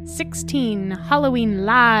 2016 Halloween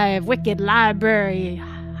Live Wicked Library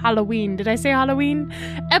Halloween. Did I say Halloween?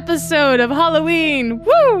 Episode of Halloween!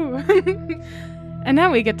 Woo! And now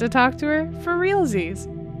we get to talk to her for realsies.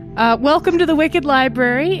 Welcome to the Wicked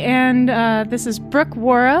Library, and this is Brooke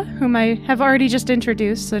Warra, whom I have already just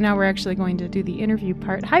introduced, so now we're actually going to do the interview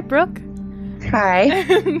part. Hi, Brooke. Hi.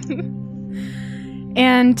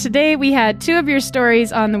 And today we had 2 of your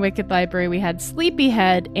stories on the Wicked Library. We had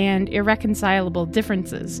Sleepyhead and Irreconcilable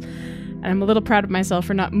Differences. And I'm a little proud of myself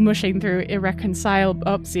for not mushing through irreconcilable.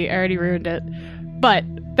 Oopsie, I already ruined it. But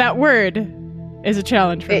that word is a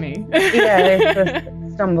challenge for me. Yeah, it's a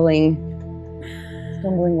stumbling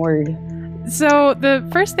word. So the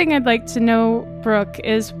first thing I'd like to know, Brooke,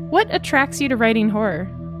 is what attracts you to writing horror?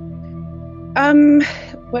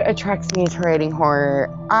 What attracts me to writing horror?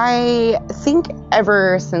 I think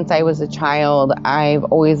ever since I was a child, I've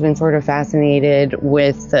always been sort of fascinated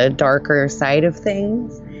with the darker side of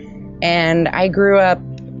things. And I grew up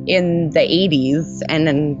in the 80s, and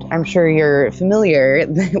I'm sure you're familiar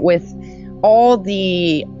with all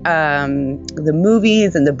the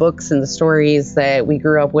movies and the books and the stories that we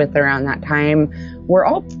grew up with around that time were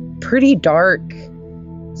all pretty dark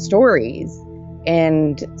stories.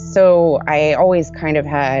 And so I always kind of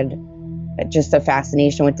had just a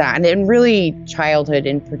fascination with that, and really childhood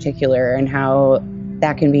in particular, and how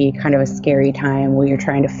that can be kind of a scary time when you're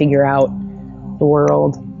trying to figure out the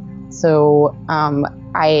world. So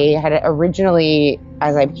I had originally,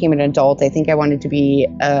 as I became an adult, I think I wanted to be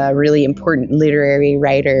a really important literary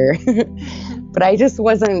writer, but I just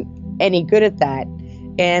wasn't any good at that.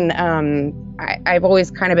 And I've always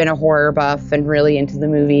kind of been a horror buff and really into the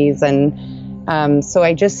movies, and so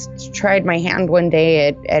I just tried my hand one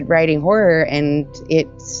day at writing horror, and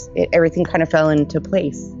everything kind of fell into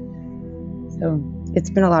place. So it's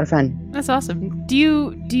been a lot of fun. That's awesome. Do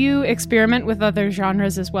you experiment with other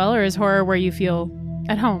genres as well, or is horror where you feel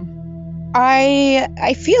at home?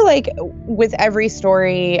 I feel like with every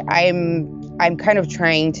story, I'm kind of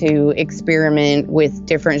trying to experiment with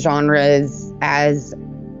different genres as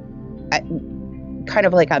kind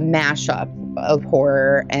of like a mashup of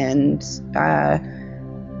horror and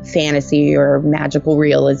fantasy or magical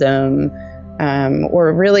realism,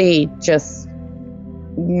 or really just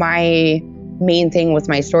my main thing with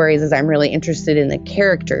my stories is I'm really interested in the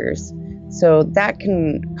characters. So that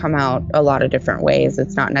can come out a lot of different ways.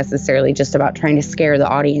 It's not necessarily just about trying to scare the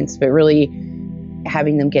audience, but really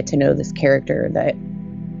having them get to know this character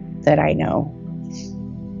that I know.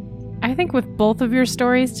 I think with both of your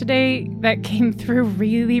stories today, that came through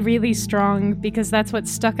really, really strong, because that's what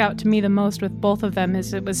stuck out to me the most with both of them,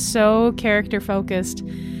 is it was so character-focused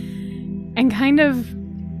and kind of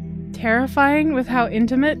terrifying with how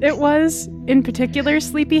intimate it was, in particular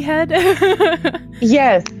Sleepyhead.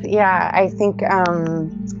 Yes, yeah, I think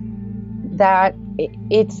that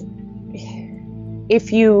it's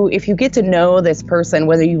if you get to know this person,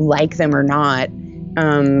 whether you like them or not,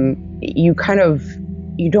 you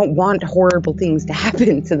don't want horrible things to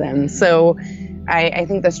happen to them. So I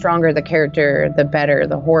think the stronger the character, the better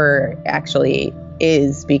the horror actually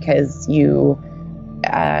is, because you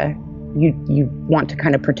want to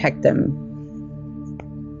kind of protect them.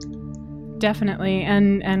 Definitely.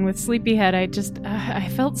 And with Sleepyhead, I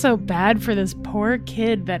felt so bad for this poor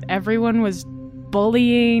kid that everyone was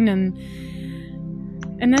bullying, and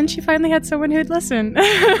then she finally had someone who'd listen.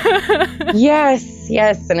 Yes,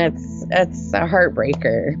 and it's a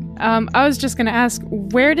heartbreaker. I was just going to ask,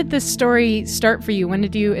 where did this story start for you? When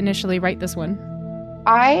did you initially write this one?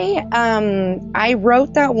 I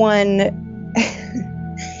wrote that one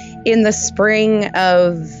in the spring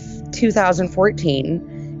of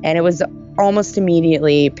 2014, and it was almost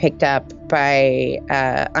immediately picked up by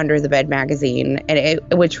Under the Bed magazine, and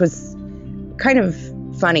which was kind of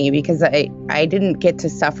funny because I didn't get to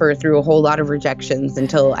suffer through a whole lot of rejections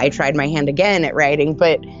until I tried my hand again at writing.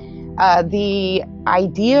 But the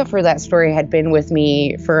idea for that story had been with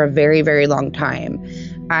me for a very, very long time.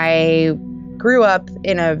 I grew up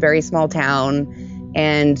in a very small town,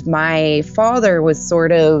 and my father was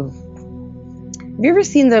sort of... Have you ever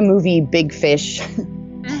seen the movie Big Fish?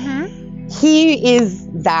 Mm-hmm. He is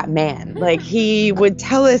that man. Like, he would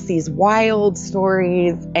tell us these wild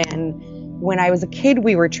stories, and when I was a kid,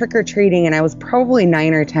 we were trick-or-treating, and I was probably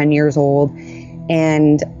 9 or 10 years old,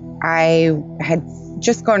 and I had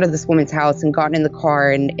just gone to this woman's house and gotten in the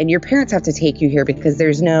car, and your parents have to take you here because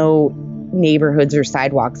there's no neighborhoods or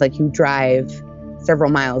sidewalks. Like, you drive several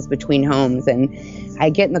miles between homes, and I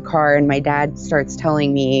get in the car, and my dad starts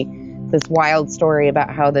telling me this wild story about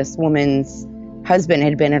how this woman's husband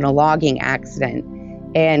had been in a logging accident,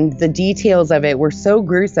 and the details of it were so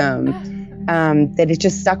gruesome that it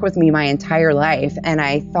just stuck with me my entire life. And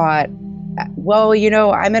I thought, well,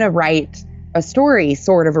 I'm going to write a story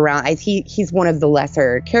sort of around... He's one of the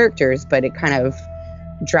lesser characters, but it kind of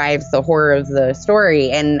drives the horror of the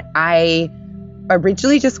story. And I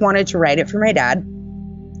originally just wanted to write it for my dad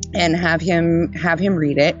and have him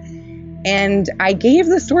read it. And I gave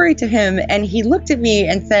the story to him, and he looked at me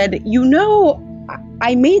and said,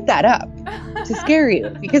 I made that up to scare you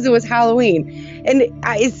because it was Halloween. And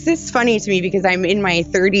it's just funny to me because I'm in my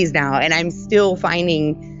 30s now, and I'm still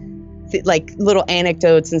finding like little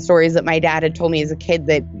anecdotes and stories that my dad had told me as a kid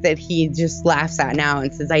that he just laughs at now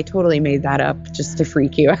and says, I totally made that up just to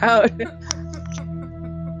freak you out.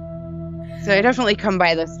 So I definitely come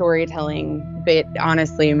by the storytelling, but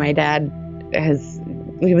honestly, my dad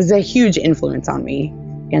he was a huge influence on me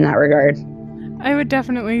in that regard. I would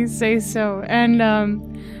definitely say so. And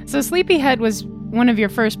so Sleepyhead was one of your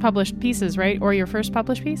first published pieces, right? Or your first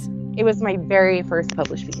published piece? It was my very first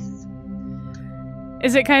published piece.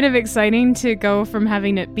 Is it kind of exciting to go from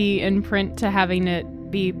having it be in print to having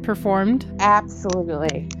it be performed?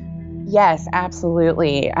 Absolutely. Yes,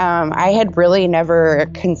 absolutely. I had really never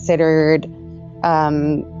considered...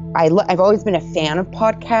 I've always been a fan of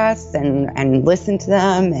podcasts and listened to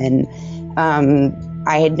them, and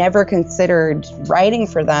I had never considered writing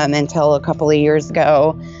for them until a couple of years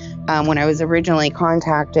ago when I was originally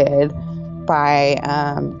contacted by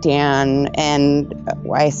Dan, and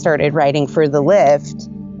I started writing for The Lift,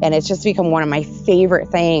 and it's just become one of my favorite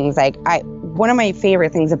things. One of my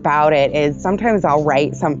favorite things about it is sometimes I'll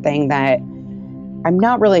write something that I'm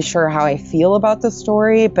not really sure how I feel about the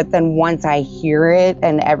story, but then once I hear it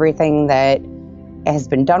and everything that has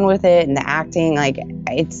been done with it and the acting, like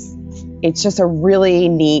it's just a really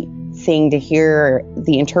neat thing to hear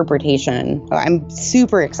the interpretation. I'm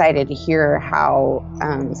super excited to hear how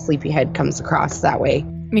Sleepyhead comes across that way.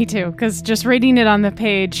 Me too, because just reading it on the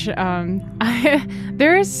page,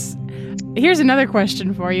 here's another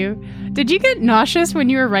question for you. Did you get nauseous when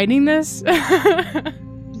you were writing this?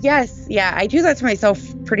 Yes. Yeah, I do that to myself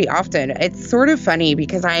pretty often. It's sort of funny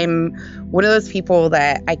because I'm one of those people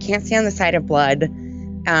that I can't stand the sight of blood.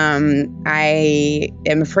 I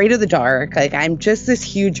am afraid of the dark. Like, I'm just this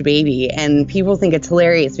huge baby, and people think it's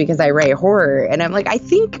hilarious because I write horror. And I'm like, I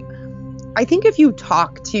think if you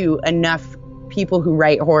talk to enough people who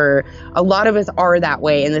write horror, a lot of us are that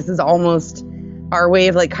way. And this is almost our way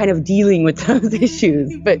of like kind of dealing with those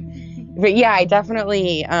issues. But yeah, I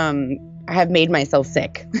definitely, have made myself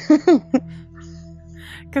sick.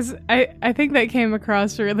 Because I think that came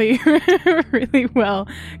across really, really well.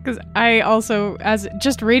 Because I also, as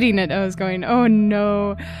just reading it, I was going, oh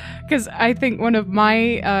no. Because I think one of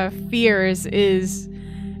my fears is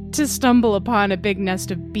to stumble upon a big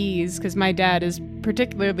nest of bees, because my dad is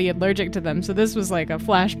particularly allergic to them. So this was like a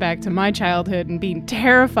flashback to my childhood and being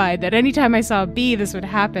terrified that anytime I saw a bee, this would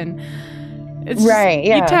happen. It's right,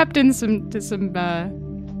 just, you tapped in some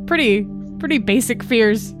pretty basic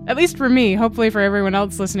fears, at least for me, hopefully for everyone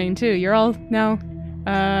else listening too. You're all now,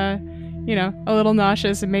 a little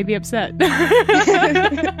nauseous and maybe upset.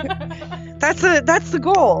 That's the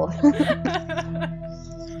goal.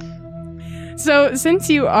 So since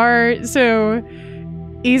you are so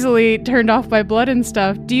easily turned off by blood and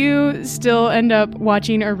stuff, do you still end up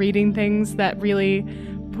watching or reading things that really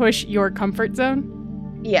push your comfort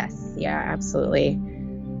zone? Yes, yeah, absolutely.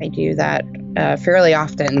 I do that fairly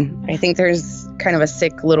often. I think there's kind of a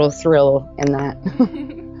sick little thrill in that.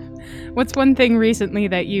 What's one thing recently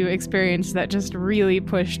that you experienced that just really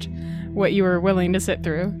pushed what you were willing to sit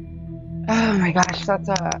through? Oh my gosh, that's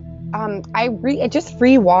I just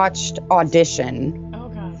rewatched Audition. Oh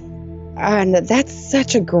god. And that's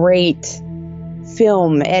such a great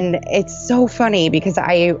film, and it's so funny because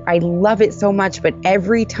I love it so much, but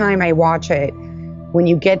every time I watch it, when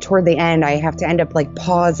you get toward the end, I have to end up like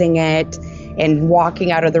pausing it and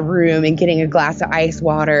walking out of the room and getting a glass of ice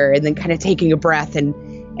water and then kind of taking a breath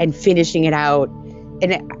and finishing it out.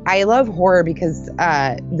 And I love horror because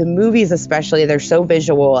the movies especially, they're so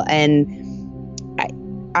visual, and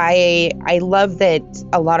I love that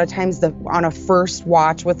a lot of times on a first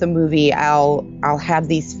watch with a movie, I'll have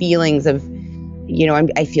these feelings of,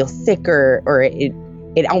 I feel sick or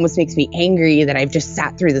it almost makes me angry that I've just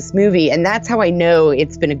sat through this movie. And that's how I know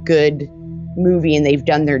it's been a good movie and they've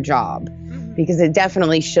done their job, because it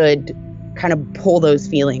definitely should kind of pull those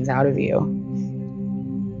feelings out of you.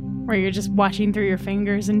 Where you're just watching through your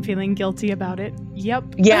fingers and feeling guilty about it. Yep.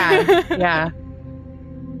 Yeah, yeah.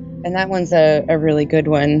 And that one's a really good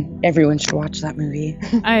one. Everyone should watch that movie.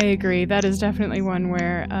 I agree. That is definitely one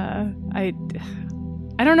where I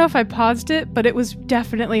don't know if I paused it, but it was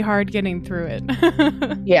definitely hard getting through it.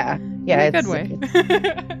 Yeah. Yeah. In a good way.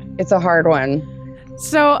 It's a hard one.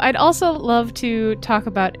 So I'd also love to talk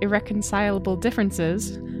about Irreconcilable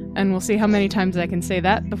Differences, and we'll see how many times I can say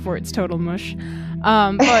that before it's total mush.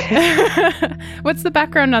 But what's the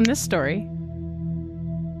background on this story?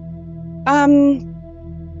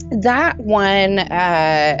 That one,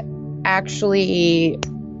 actually,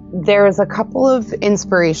 there's a couple of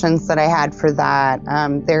inspirations that I had for that.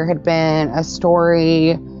 There had been a story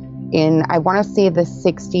in, I want to say the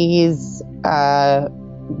 60s,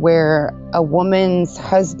 where a woman's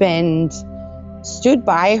husband stood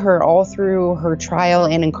by her all through her trial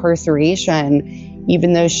and incarceration,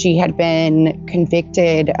 even though she had been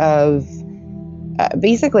convicted of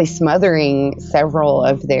basically smothering several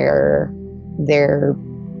of their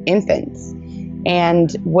infants.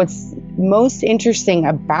 And what's most interesting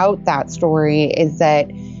about that story is that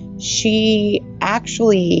she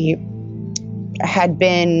actually had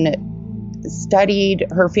been studied,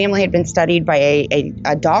 her family had been studied by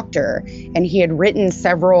a doctor, and he had written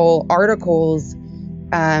several articles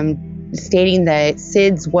stating that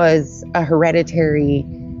SIDS was a hereditary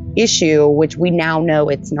issue, which we now know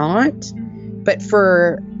it's not. But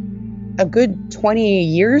for a good 20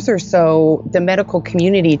 years or so, the medical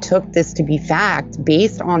community took this to be fact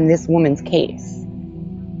based on this woman's case.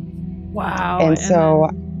 Wow. And so,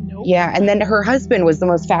 yeah, and then her husband was the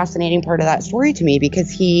most fascinating part of that story to me,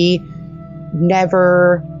 because he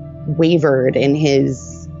never wavered in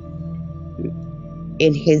his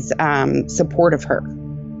support of her.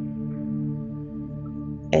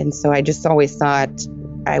 And so I just always thought,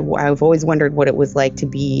 I've always wondered what it was like to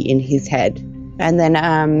be in his head. And then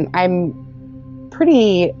I'm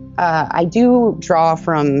pretty, I do draw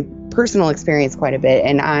from personal experience quite a bit.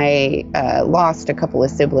 And I lost a couple of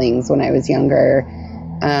siblings when I was younger.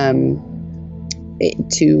 They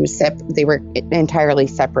were entirely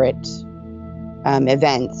separate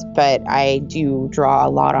events, but I do draw a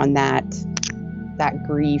lot on that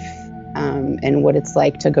grief and what it's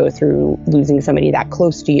like to go through losing somebody that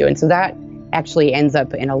close to you. And so that actually ends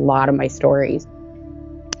up in a lot of my stories.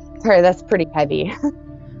 Sorry, that's pretty heavy.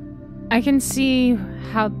 I can see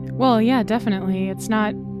how, well, yeah, definitely. It's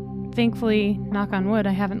not, thankfully, knock on wood,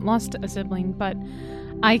 I haven't lost a sibling, but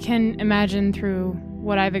I can imagine through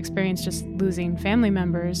what I've experienced just losing family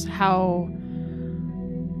members, how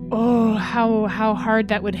hard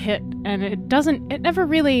that would hit. And it never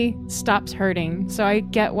really stops hurting. So I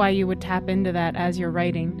get why you would tap into that as you're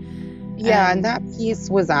writing. Yeah, and that piece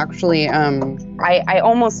was actually, I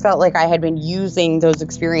almost felt like I had been using those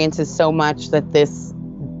experiences so much that this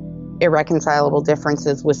Irreconcilable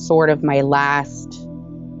Differences was sort of my last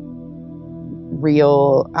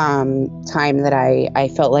real time that I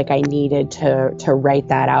felt like I needed to write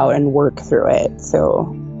that out and work through it.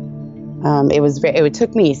 So it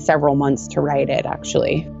took me several months to write it,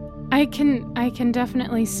 actually. I can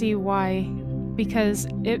definitely see why, because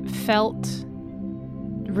it felt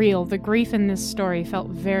real. The grief in this story felt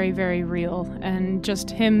very, very real, and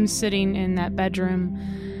just him sitting in that bedroom,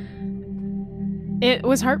 it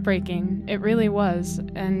was heartbreaking. It really was.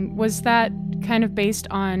 And was that kind of based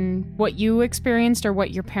on what you experienced or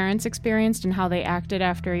what your parents experienced and how they acted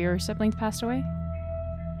after your siblings passed away?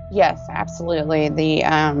 Yes, absolutely.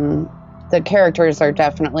 The characters are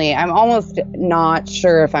definitely, I'm almost not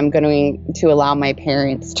sure if I'm going to allow my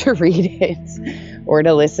parents to read it or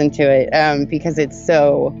to listen to it, because it's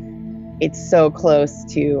so close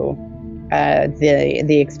to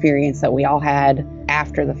the experience that we all had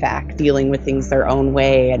after the fact, dealing with things their own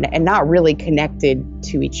way and not really connected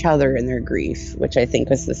to each other in their grief, which I think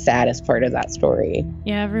was the saddest part of that story.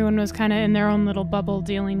 Yeah, everyone was kind of in their own little bubble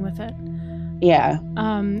dealing with it. Yeah.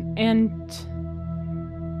 And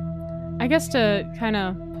I guess to kind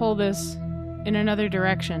of pull this in another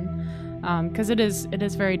direction, because it is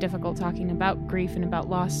very difficult talking about grief and about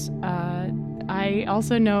loss. I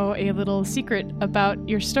also know a little secret about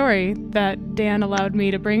your story that Dan allowed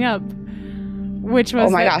me to bring up, which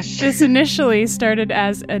was this initially started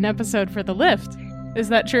as an episode for The Lift. Is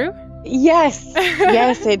that true? Yes.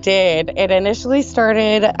 Yes, it did. It initially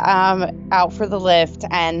started out for The Lift,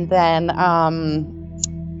 and then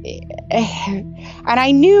and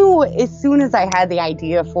I knew as soon as I had the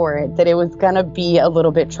idea for it that it was going to be a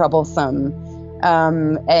little bit troublesome.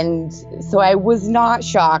 And so I was not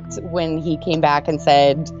shocked when he came back and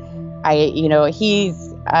said,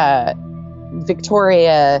 he's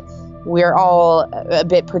Victoria, we're all a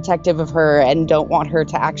bit protective of her and don't want her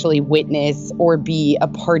to actually witness or be a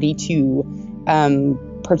party to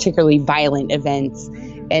particularly violent events.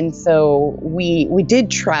 And so we did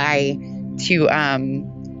try to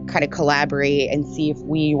kind of collaborate and see if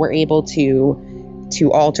we were able to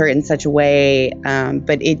alter it in such a way,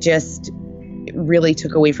 but it just really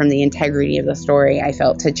took away from the integrity of the story, I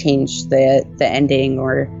felt, to change the ending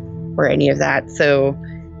or any of that. So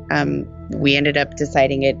we ended up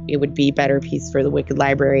deciding it would be a better piece for the Wicked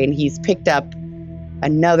Library, and he's picked up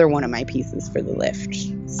another one of my pieces for The Lift.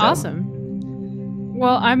 So. Awesome.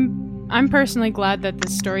 Well, I'm personally glad that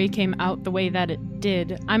this story came out the way that it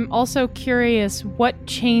did. I'm also curious what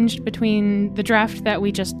changed between the draft that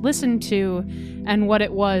we just listened to and what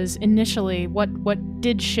it was initially. What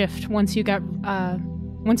did shift once you got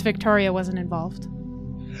once Victoria wasn't involved?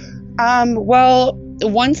 Well,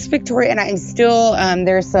 once Victoria, and I'm still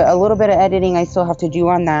there's a little bit of editing I still have to do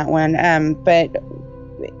on that one, but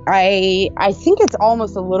I think it's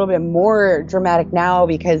almost a little bit more dramatic now,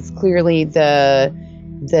 because clearly the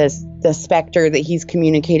specter that he's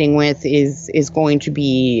communicating with is going to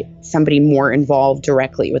be somebody more involved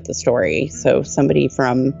directly with the story. So somebody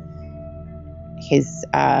from his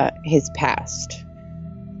past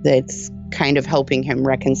that's kind of helping him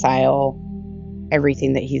reconcile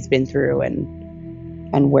everything that he's been through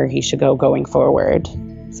and where he should go going forward.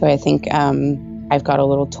 So I think I've got a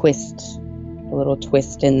little twist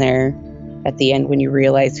in there at the end when you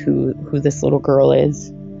realize who this little girl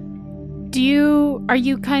is. Are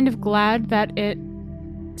you kind of glad that it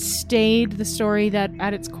stayed the story that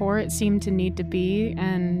at its core it seemed to need to be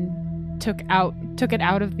and took it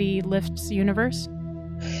out of the Lift's universe?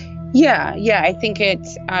 Yeah, I think it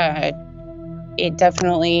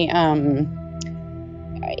definitely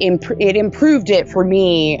it improved it for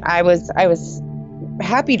me. I was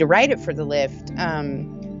happy to write it for the Lift,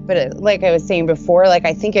 but like I was saying before, like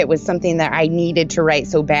I think it was something that I needed to write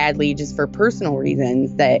so badly just for personal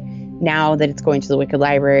reasons, that now that it's going to the Wicked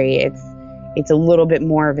Library, it's a little bit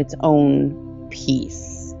more of its own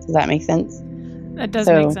piece. Does that make sense? That does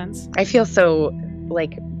make sense. I feel so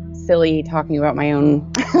like silly talking about my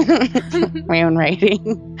own my own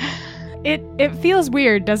writing. It feels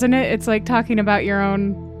weird, doesn't it? It's like talking about your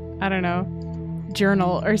own, I don't know,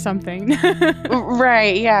 journal or something.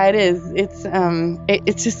 Right, yeah, it is.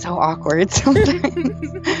 It's just so awkward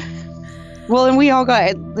sometimes. Well, and we all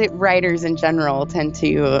got, writers in general tend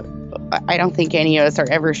to, I don't think any of us are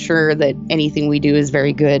ever sure that anything we do is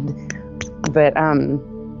very good, but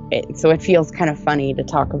so it feels kind of funny to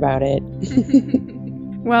talk about it.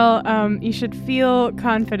 Well, you should feel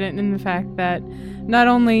confident in the fact that not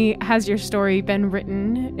only has your story been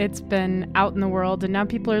written, it's been out in the world, and now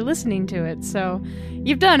people are listening to it. So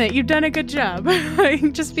you've done it. You've done a good job.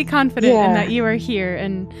 Just be confident in that you are here,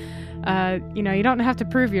 and you don't have to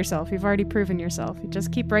prove yourself. You've already proven yourself. You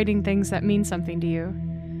just keep writing things that mean something to you.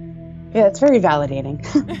 Yeah, it's very validating.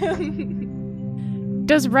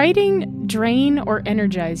 Does writing drain or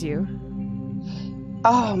energize you?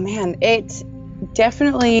 Oh man, it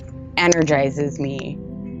definitely energizes me.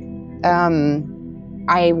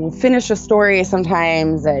 I will finish a story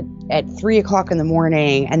sometimes at 3:00 in the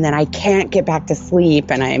morning, and then I can't get back to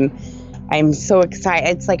sleep, and I'm so excited.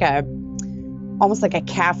 It's like almost like a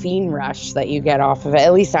caffeine rush that you get off of it.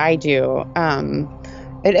 At least I do.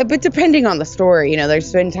 But depending on the story,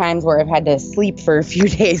 there's been times where I've had to sleep for a few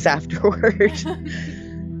days afterward.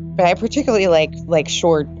 But I particularly like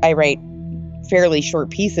short. I write fairly short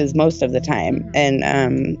pieces most of the time,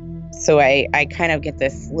 and so I kind of get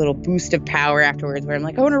this little boost of power afterwards where I'm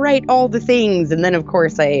like, I want to write all the things, and then of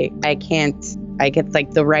course I can't. I get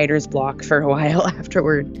like the writer's block for a while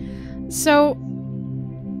afterward. So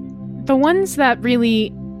the ones that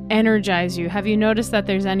really energize you, have you noticed that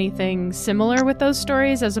there's anything similar with those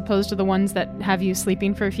stories as opposed to the ones that have you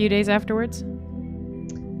sleeping for a few days afterwards?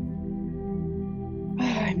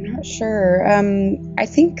 I'm not sure. I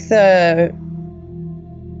think the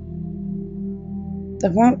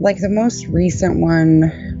one, like the most recent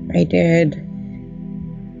one I did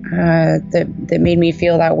that made me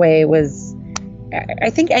feel that way was, I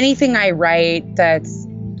think anything I write that's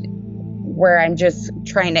where I'm just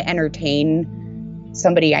trying to entertain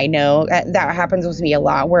somebody I know. That happens with me a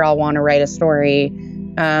lot, where I'll want to write a story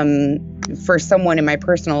for someone in my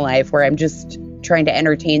personal life where I'm just trying to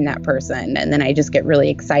entertain that person, and then I just get really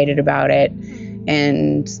excited about it,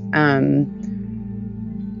 and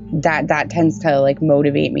that tends to like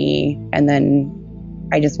motivate me, and then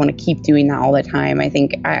I just want to keep doing that all the time. I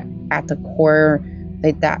think at the core,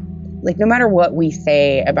 like no matter what we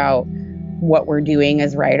say about what we're doing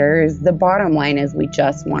as writers, the bottom line is we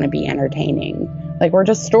just want to be entertaining. Like, we're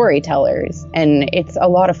just storytellers, and it's a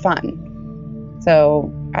lot of fun.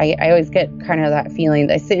 So I always get kind of that feeling.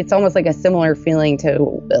 It's almost like a similar feeling to,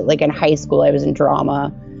 like, in high school, I was in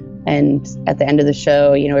drama, and at the end of the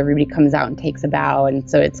show, everybody comes out and takes a bow, and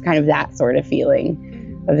so it's kind of that sort of feeling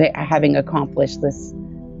of having accomplished this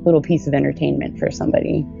little piece of entertainment for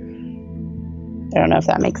somebody. I don't know if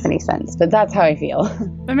that makes any sense, but that's how I feel.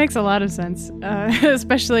 That makes a lot of sense.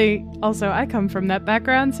 Especially, also, I come from that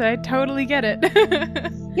background, so I totally get it.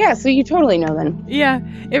 Yeah, so you totally know then. Yeah,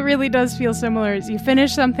 it really does feel similar. You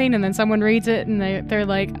finish something, and then someone reads it, and they're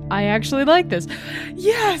like, I actually like this.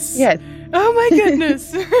 Yes! Yes. Oh my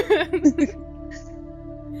goodness!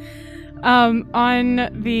 On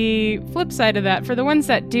the flip side of that, for the ones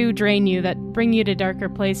that do drain you, that bring you to darker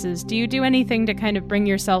places, do you do anything to kind of bring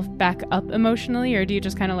yourself back up emotionally, or do you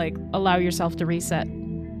just kind of like allow yourself to reset?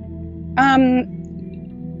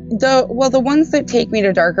 The ones that take me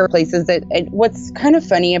to darker places, what's kind of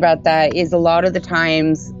funny about that is a lot of the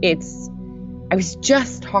times I was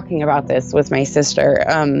just talking about this with my sister.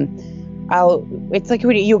 It's like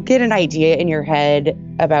you'll get an idea in your head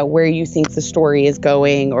about where you think the story is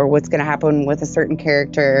going or what's going to happen with a certain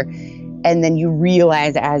character, and then you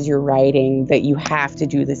realize as you're writing that you have to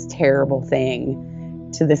do this terrible thing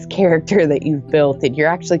to this character that you've built that you're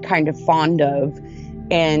actually kind of fond of,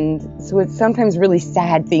 and so it's sometimes really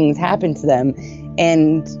sad things happen to them,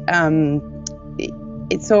 and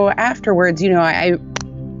so afterwards,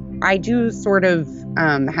 I do sort of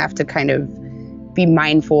have to kind of be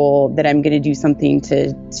mindful that I'm going to do something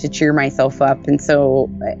to cheer myself up. And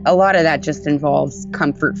so a lot of that just involves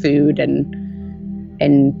comfort food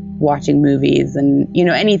and watching movies and,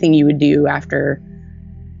 anything you would do after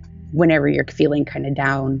whenever you're feeling kind of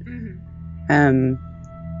down. Mm-hmm.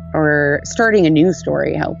 Or starting a new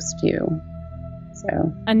story helps too.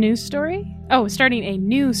 So a new story? Oh, starting a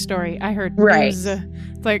new story. I heard right. News.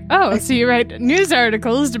 It's like, oh, so you write news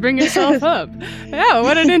articles to bring yourself up. Oh,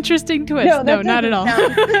 what an interesting twist. No, not at all.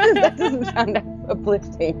 That doesn't sound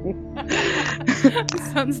uplifting.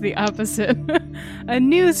 Sounds the opposite. A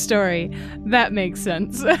news story. That makes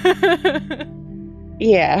sense.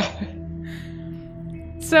 Yeah.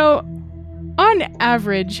 So, on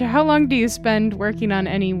average, how long do you spend working on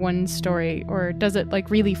any one story, or does it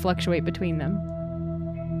like really fluctuate between them?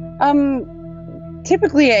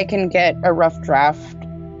 Typically I can get a rough draft.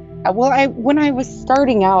 When I was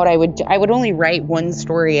starting out, I would only write one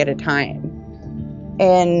story at a time,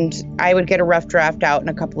 and I would get a rough draft out in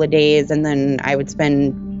a couple of days, and then I would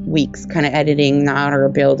spend weeks kind of editing that or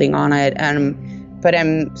building on it. But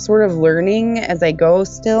I'm sort of learning as I go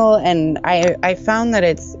still, and I found that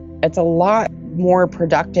it's a lot more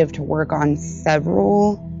productive to work on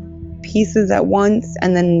several pieces at once,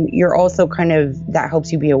 and then you're also that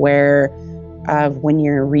helps you be aware of when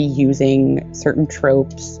you're reusing certain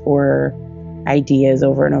tropes or ideas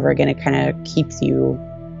over and over again. It kind of keeps you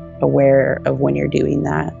aware of when you're doing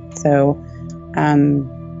that. So,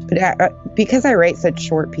 But because I write such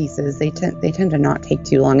short pieces, they tend to not take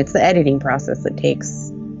too long. It's the editing process that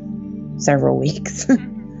takes several weeks.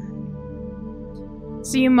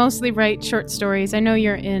 So you mostly write short stories. I know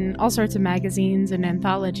you're in all sorts of magazines and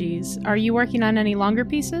anthologies. Are you working on any longer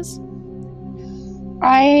pieces?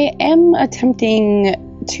 I am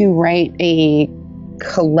attempting to write a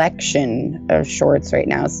collection of shorts right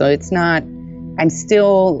now. So it's not, I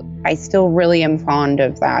still really am fond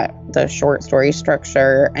of the short story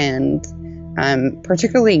structure, and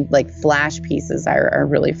particularly like flash pieces are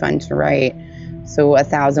really fun to write. So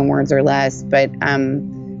 1,000 words or less, but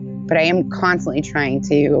I am constantly trying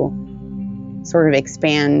to sort of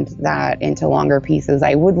expand that into longer pieces.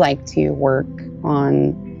 I would like to work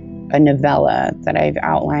on a novella that I've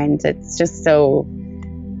outlined. It's just so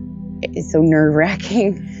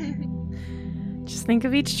nerve-wracking. Just think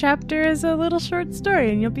of each chapter as a little short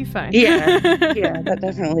story and you'll be fine. Yeah, that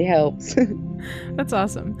definitely helps. That's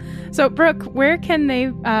awesome. So, Brooke, where can they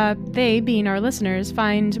being our listeners,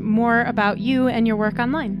 find more about you and your work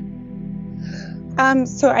online?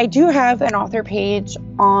 So I do have an author page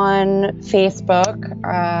on Facebook,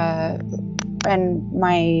 and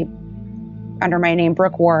under my name,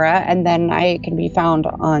 Brooke Warra, and then I can be found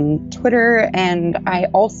on Twitter, and I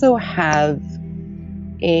also have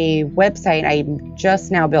a website I'm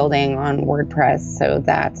just now building on WordPress, so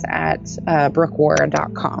that's at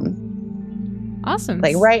brookewarra.com. Awesome.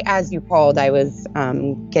 Like right as you called, I was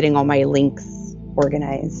getting all my links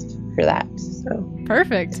organized for that. So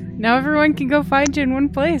perfect. Now everyone can go find you in one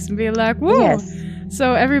place and be like, whoa. Yes.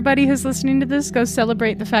 So everybody who's listening to this, go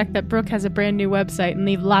celebrate the fact that Brooke has a brand new website and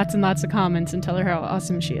leave lots and lots of comments and tell her how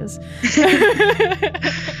awesome she is.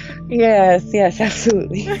 Yes,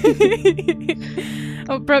 absolutely.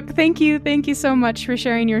 Oh, Brooke, thank you so much for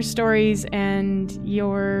sharing your stories and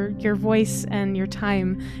your voice and your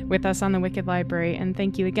time with us on the Wicked Library. And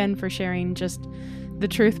thank you again for sharing just the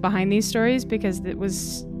truth behind these stories, because it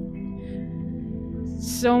was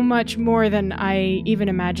so much more than I even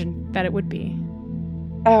imagined that it would be.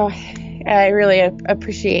 Oh, I really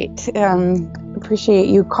appreciate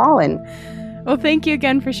you calling. Well, thank you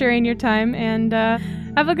again for sharing your time, and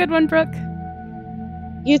have a good one, Brooke.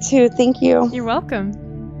 You too. Thank you. You're welcome.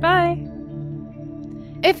 Bye.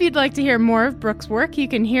 If you'd like to hear more of Brooke's work, you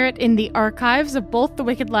can hear it in the archives of both the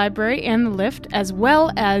Wicked Library and the Lift, as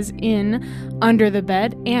well as in Under the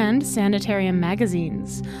Bed and Sanitarium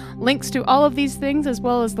magazines. Links to all of these things, as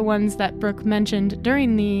well as the ones that Brooke mentioned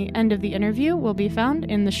during the end of the interview, will be found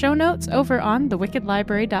in the show notes over on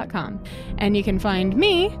thewickedlibrary.com. And you can find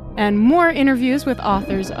me and more interviews with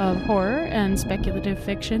authors of horror and speculative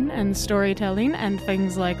fiction and storytelling and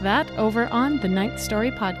things like that over on the Ninth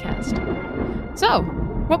Story podcast. So,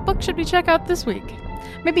 what book should we check out this week?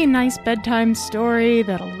 Maybe a nice bedtime story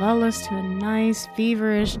that'll lull us to a nice,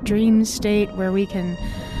 feverish dream state where we can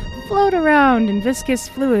float around in viscous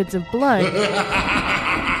fluids of blood.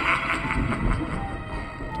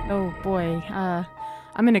 Oh boy,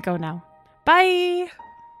 I'm gonna go now. Bye!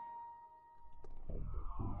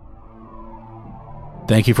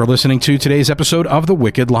 Thank you for listening to today's episode of The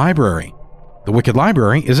Wicked Library. The Wicked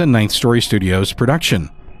Library is a Ninth Story Studios production.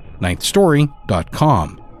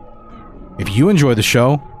 ninthstory.com. If you enjoy the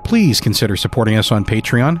show, please consider supporting us on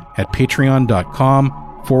Patreon at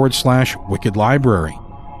patreon.com/Wicked Library.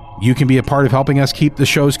 You can be a part of helping us keep the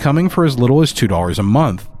shows coming for as little as $2 a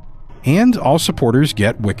month. And all supporters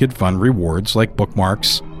get wicked fun rewards like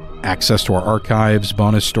bookmarks, access to our archives,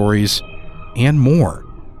 bonus stories, and more.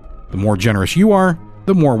 The more generous you are,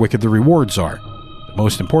 the more wicked the rewards are. But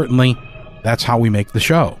most importantly, that's how we make the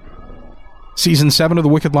show. Season 7 of The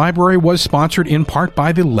Wicked Library was sponsored in part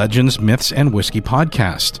by the Legends, Myths, and Whiskey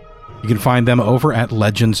podcast. You can find them over at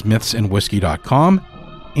legendsmythsandwhiskey.com,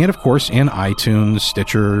 and of course in iTunes,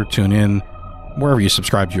 Stitcher, TuneIn, wherever you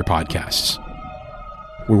subscribe to your podcasts.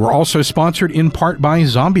 We were also sponsored in part by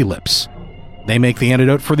Zombie Lips. They make the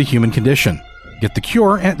antidote for the human condition. Get the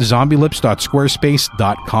cure at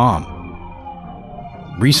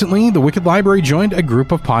zombielips.squarespace.com. Recently, The Wicked Library joined a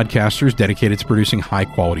group of podcasters dedicated to producing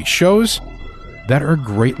high-quality shows that are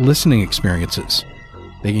great listening experiences.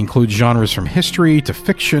 They include genres from history to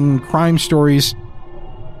fiction, crime stories,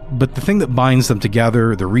 but the thing that binds them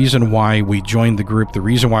together, the reason why we joined the group, the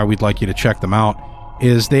reason why we'd like you to check them out,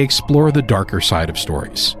 is they explore the darker side of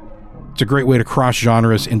stories. It's a great way to cross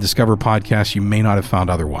genres and discover podcasts you may not have found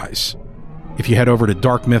otherwise. If you head over to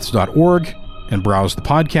darkmyths.org and browse the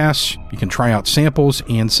podcasts, you can try out samples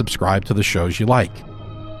and subscribe to the shows you like.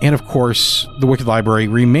 And of course, The Wicked Library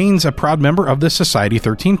remains a proud member of the Society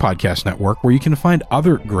 13 podcast network, where you can find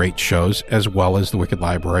other great shows as well as The Wicked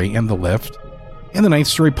Library and The Lift, and the Ninth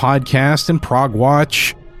Story podcast and Prog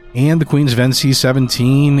Watch, and the Queens of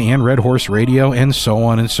NC-17 and Red Horse Radio, and so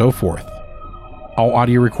on and so forth. All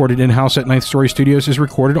audio recorded in-house at Ninth Story Studios is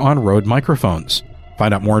recorded on Rode microphones.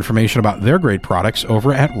 Find out more information about their great products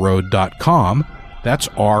over at Rode.com. That's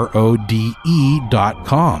RODE.com.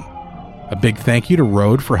 A big thank you to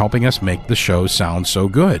Rode for helping us make the show sound so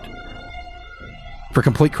good. For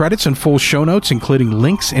complete credits and full show notes, including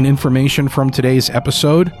links and information from today's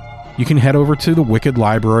episode, you can head over to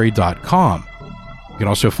thewickedlibrary.com. You can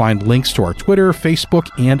also find links to our Twitter, Facebook,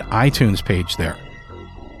 and iTunes page there.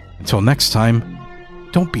 Until next time,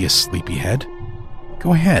 don't be a sleepyhead.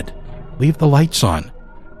 Go ahead, leave the lights on.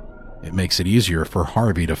 It makes it easier for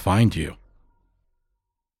Harvey to find you.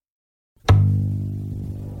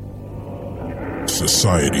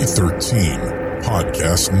 Society 13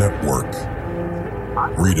 Podcast Network.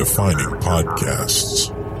 Redefining podcasts.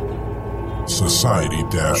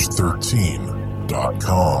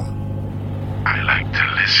 Society-13.com. I like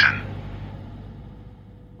to listen.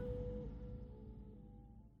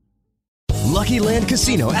 Lucky Land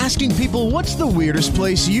Casino, asking people, what's the weirdest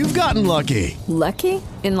place you've gotten lucky? Lucky?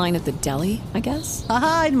 In line at the deli, I guess?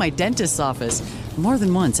 Aha, in my dentist's office. More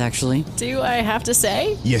than once, actually. Do I have to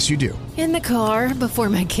say? Yes, you do. In the car before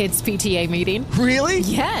my kids' PTA meeting. Really?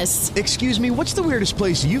 Yes. Excuse me, what's the weirdest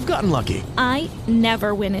place you've gotten lucky? I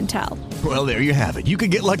never win and tell. Well, there you have it. You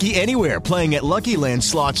can get lucky anywhere, playing at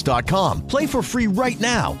LuckyLandSlots.com. Play for free right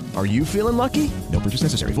now. Are you feeling lucky? No purchase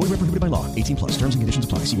necessary. Void where prohibited by law. 18+. Terms and conditions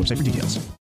apply. See website for details.